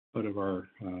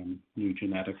new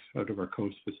genetics, out of our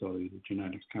Coast facility, the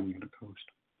genetics coming out of Coast.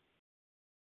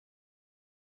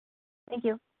 Thank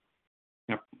you.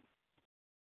 Yep.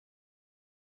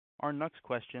 Our next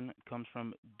question comes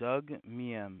from Doug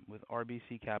Miehm with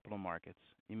RBC Capital Markets.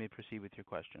 You may proceed with your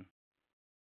question.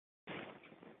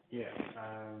 Yeah,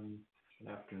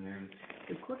 good afternoon.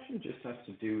 The question just has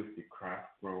to do with the craft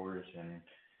growers and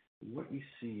what you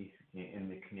see in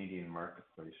the Canadian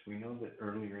marketplace. We know that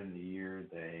earlier in the year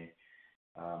they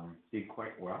did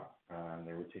quite well.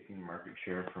 They were taking market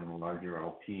share from the larger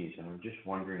LPs, and I'm just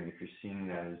wondering if you're seeing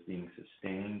that as being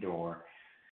sustained, or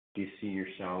do you see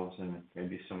yourselves and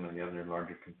maybe some of the other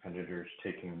larger competitors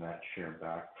taking that share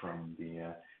back from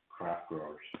the craft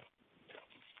growers?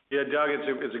 Yeah, Doug,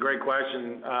 it's a great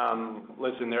question.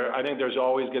 Listen, I think there's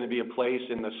always going to be a place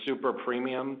in the super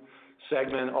premium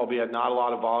segment, albeit not a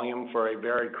lot of volume, for a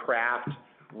very craft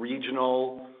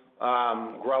regional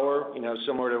grower,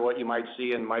 similar to what you might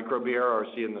see in microbeer or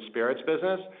see in the spirits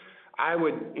business. I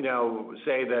would,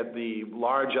 say that the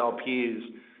large LPs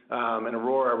and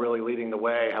Aurora are really leading the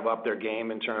way, have upped their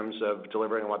game in terms of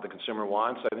delivering what the consumer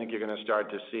wants. I think you're going to start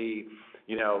to see,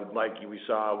 like we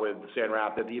saw with San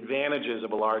Raf, that the advantages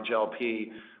of a large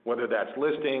LP, whether that's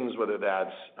listings, whether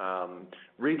that's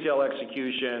retail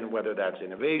execution, whether that's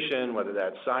innovation, whether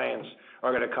that's science,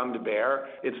 are going to come to bear.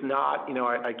 It's not,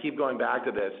 I keep going back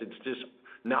to this, it's just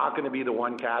not going to be the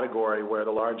one category where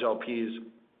the large LPs,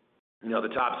 the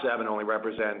top 7 only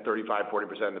represent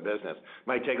 35-40% of the business.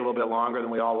 Might take a little bit longer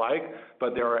than we all like,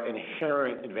 but there are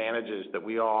inherent advantages that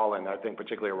we all, and I think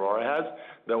particularly Aurora has,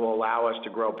 that will allow us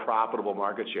to grow profitable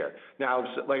market share. Now,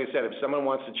 like I said, if someone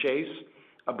wants to chase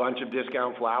a bunch of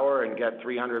discount flower and get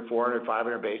 300, 400,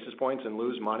 500 basis points and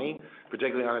lose money,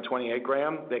 particularly on a 28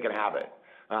 gram, they can have it.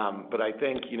 But I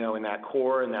think, in that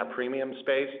core, in that premium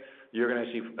space, you're going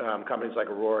to see companies like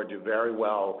Aurora do very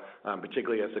well,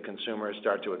 particularly as the consumers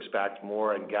start to expect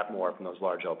more and get more from those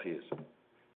large LPs.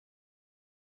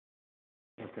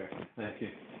 Okay, thank you.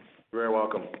 You're very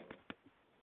welcome.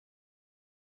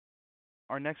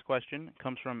 Our next question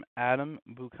comes from Adam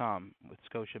Buckham with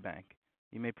Scotiabank.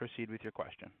 You may proceed with your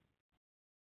question.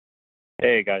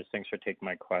 Hey guys, thanks for taking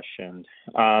my question.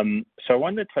 So I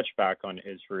wanted to touch back on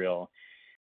Israel.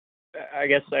 I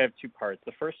guess I have 2 parts.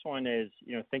 The first one is,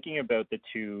 thinking about the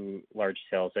 2 large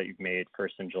sales that you've made,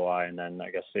 first in July and then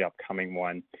I guess the upcoming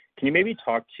one. Can you maybe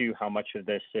talk to how much of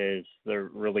this is the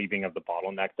relieving of the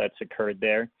bottleneck that's occurred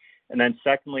there? And then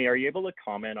secondly, are you able to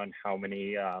comment on how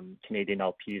many Canadian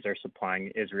LPs are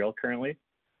supplying Israel currently?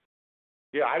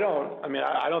 Yeah, I don't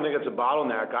think it's a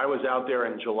bottleneck. I was out there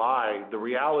in July. The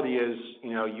reality is,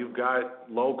 you've got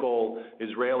local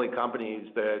Israeli companies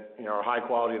that, are high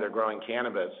quality, they're growing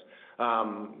cannabis.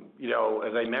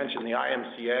 As I mentioned, the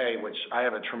IMCA, which I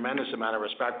have a tremendous amount of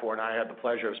respect for, and I had the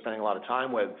pleasure of spending a lot of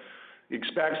time with,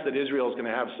 expects that Israel is going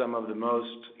to have some of the most,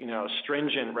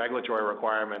 stringent regulatory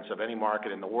requirements of any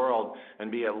market in the world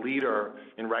and be a leader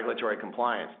in regulatory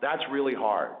compliance. That's really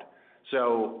hard.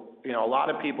 So, a lot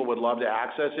of people would love to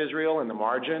access Israel and the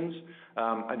margins.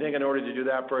 I think in order to do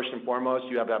that, first and foremost,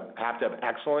 you have to have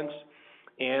excellence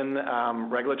in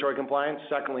regulatory compliance.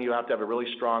 Secondly, you have to have a really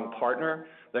strong partner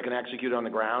that can execute on the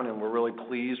ground, and we're really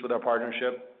pleased with our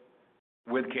partnership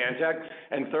with Cantek.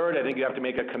 And third, I think you have to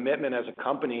make a commitment as a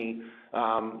company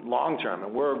long term.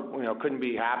 And we're, couldn't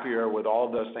be happier with all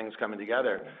of those things coming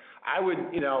together. I would,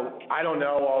 I don't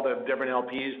know all the different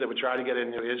LPs that would try to get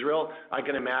into Israel. I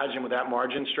can imagine with that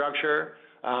margin structure,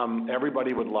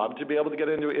 everybody would love to be able to get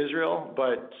into Israel,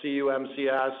 but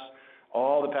CUMCS,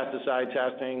 all the pesticide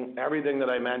testing, everything that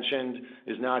I mentioned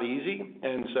is not easy.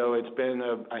 And so it's been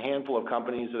a handful of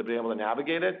companies that have been able to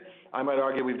navigate it. I might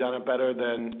argue we've done it better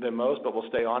than most, but we'll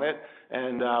stay on it,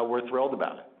 and we're thrilled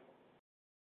about it.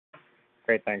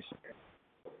 Great, thanks.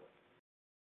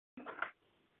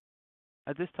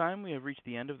 At this time, we have reached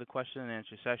the end of the question and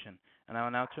answer session, and I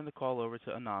will now turn the call over to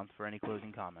Ananth for any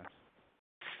closing comments.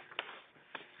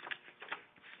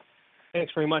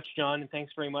 Thanks very much, John, and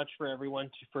thanks very much for everyone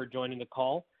for joining the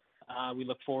call. We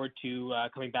look forward to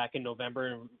coming back in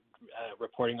November and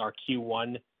reporting our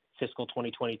Q1 fiscal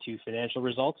 2022 financial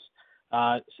results.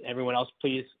 Everyone else,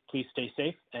 please stay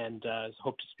safe, and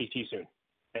hope to speak to you soon.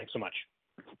 Thanks so much.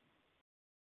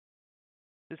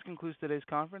 This concludes today's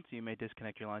conference. You may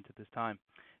disconnect your lines at this time.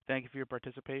 Thank you for your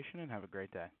participation, and have a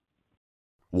great day.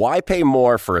 Why pay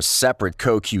more for a separate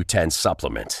CoQ10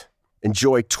 supplement?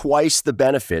 Enjoy twice the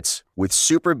benefits with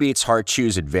SuperBeets Heart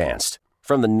Chews Advanced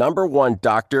from the #1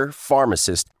 doctor,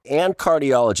 pharmacist, and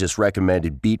cardiologist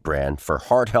recommended beet brand for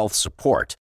heart health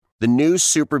support. The new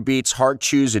SuperBeets Heart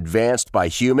Chews Advanced by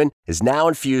Human is now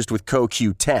infused with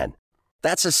CoQ10.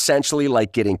 That's essentially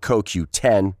like getting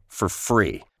CoQ10 for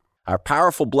free. Our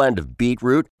powerful blend of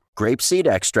beetroot, grapeseed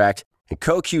extract, and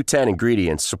CoQ10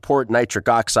 ingredients support nitric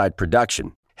oxide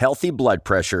production, healthy blood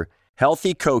pressure,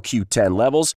 healthy CoQ10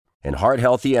 levels, and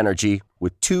heart-healthy energy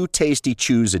with 2 tasty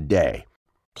chews a day.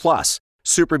 Plus,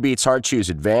 SuperBeets Heart Chews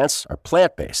Advance are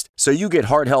plant-based, so you get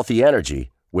heart-healthy energy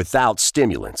without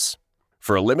stimulants.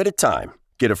 For a limited time,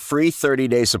 get a free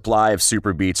 30-day supply of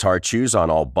SuperBeets Heart Chews on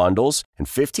all bundles and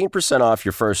 15% off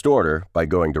your first order by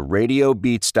going to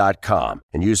radiobeets.com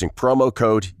and using promo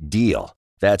code DEAL.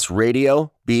 That's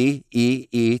radio, BEETS.com,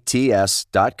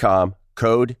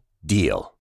 code DEAL.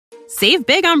 Save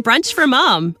big on brunch for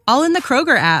mom, all in the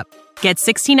Kroger app. Get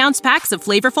 16-ounce packs of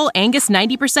flavorful Angus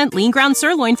 90% lean ground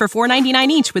sirloin for $4.99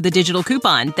 each with a digital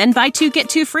coupon. Then buy 2, get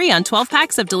 2 free on 12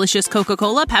 packs of delicious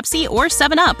Coca-Cola, Pepsi, or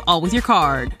 7-Up, all with your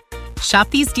card. Shop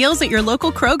these deals at your local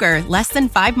Kroger, less than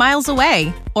 5 miles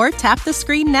away. Or tap the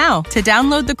screen now to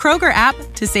download the Kroger app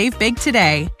to save big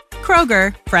today.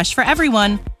 Kroger, fresh for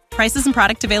everyone. Prices and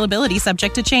product availability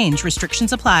subject to change.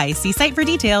 Restrictions apply. See site for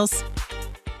details.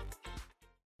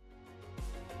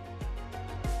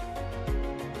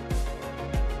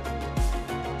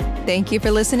 Thank you for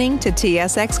listening to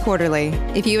TSX Quarterly.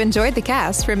 If you enjoyed the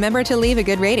cast, remember to leave a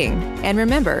good rating. And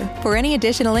remember, for any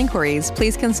additional inquiries,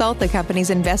 please consult the company's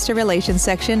investor relations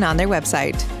section on their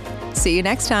website. See you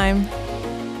next time.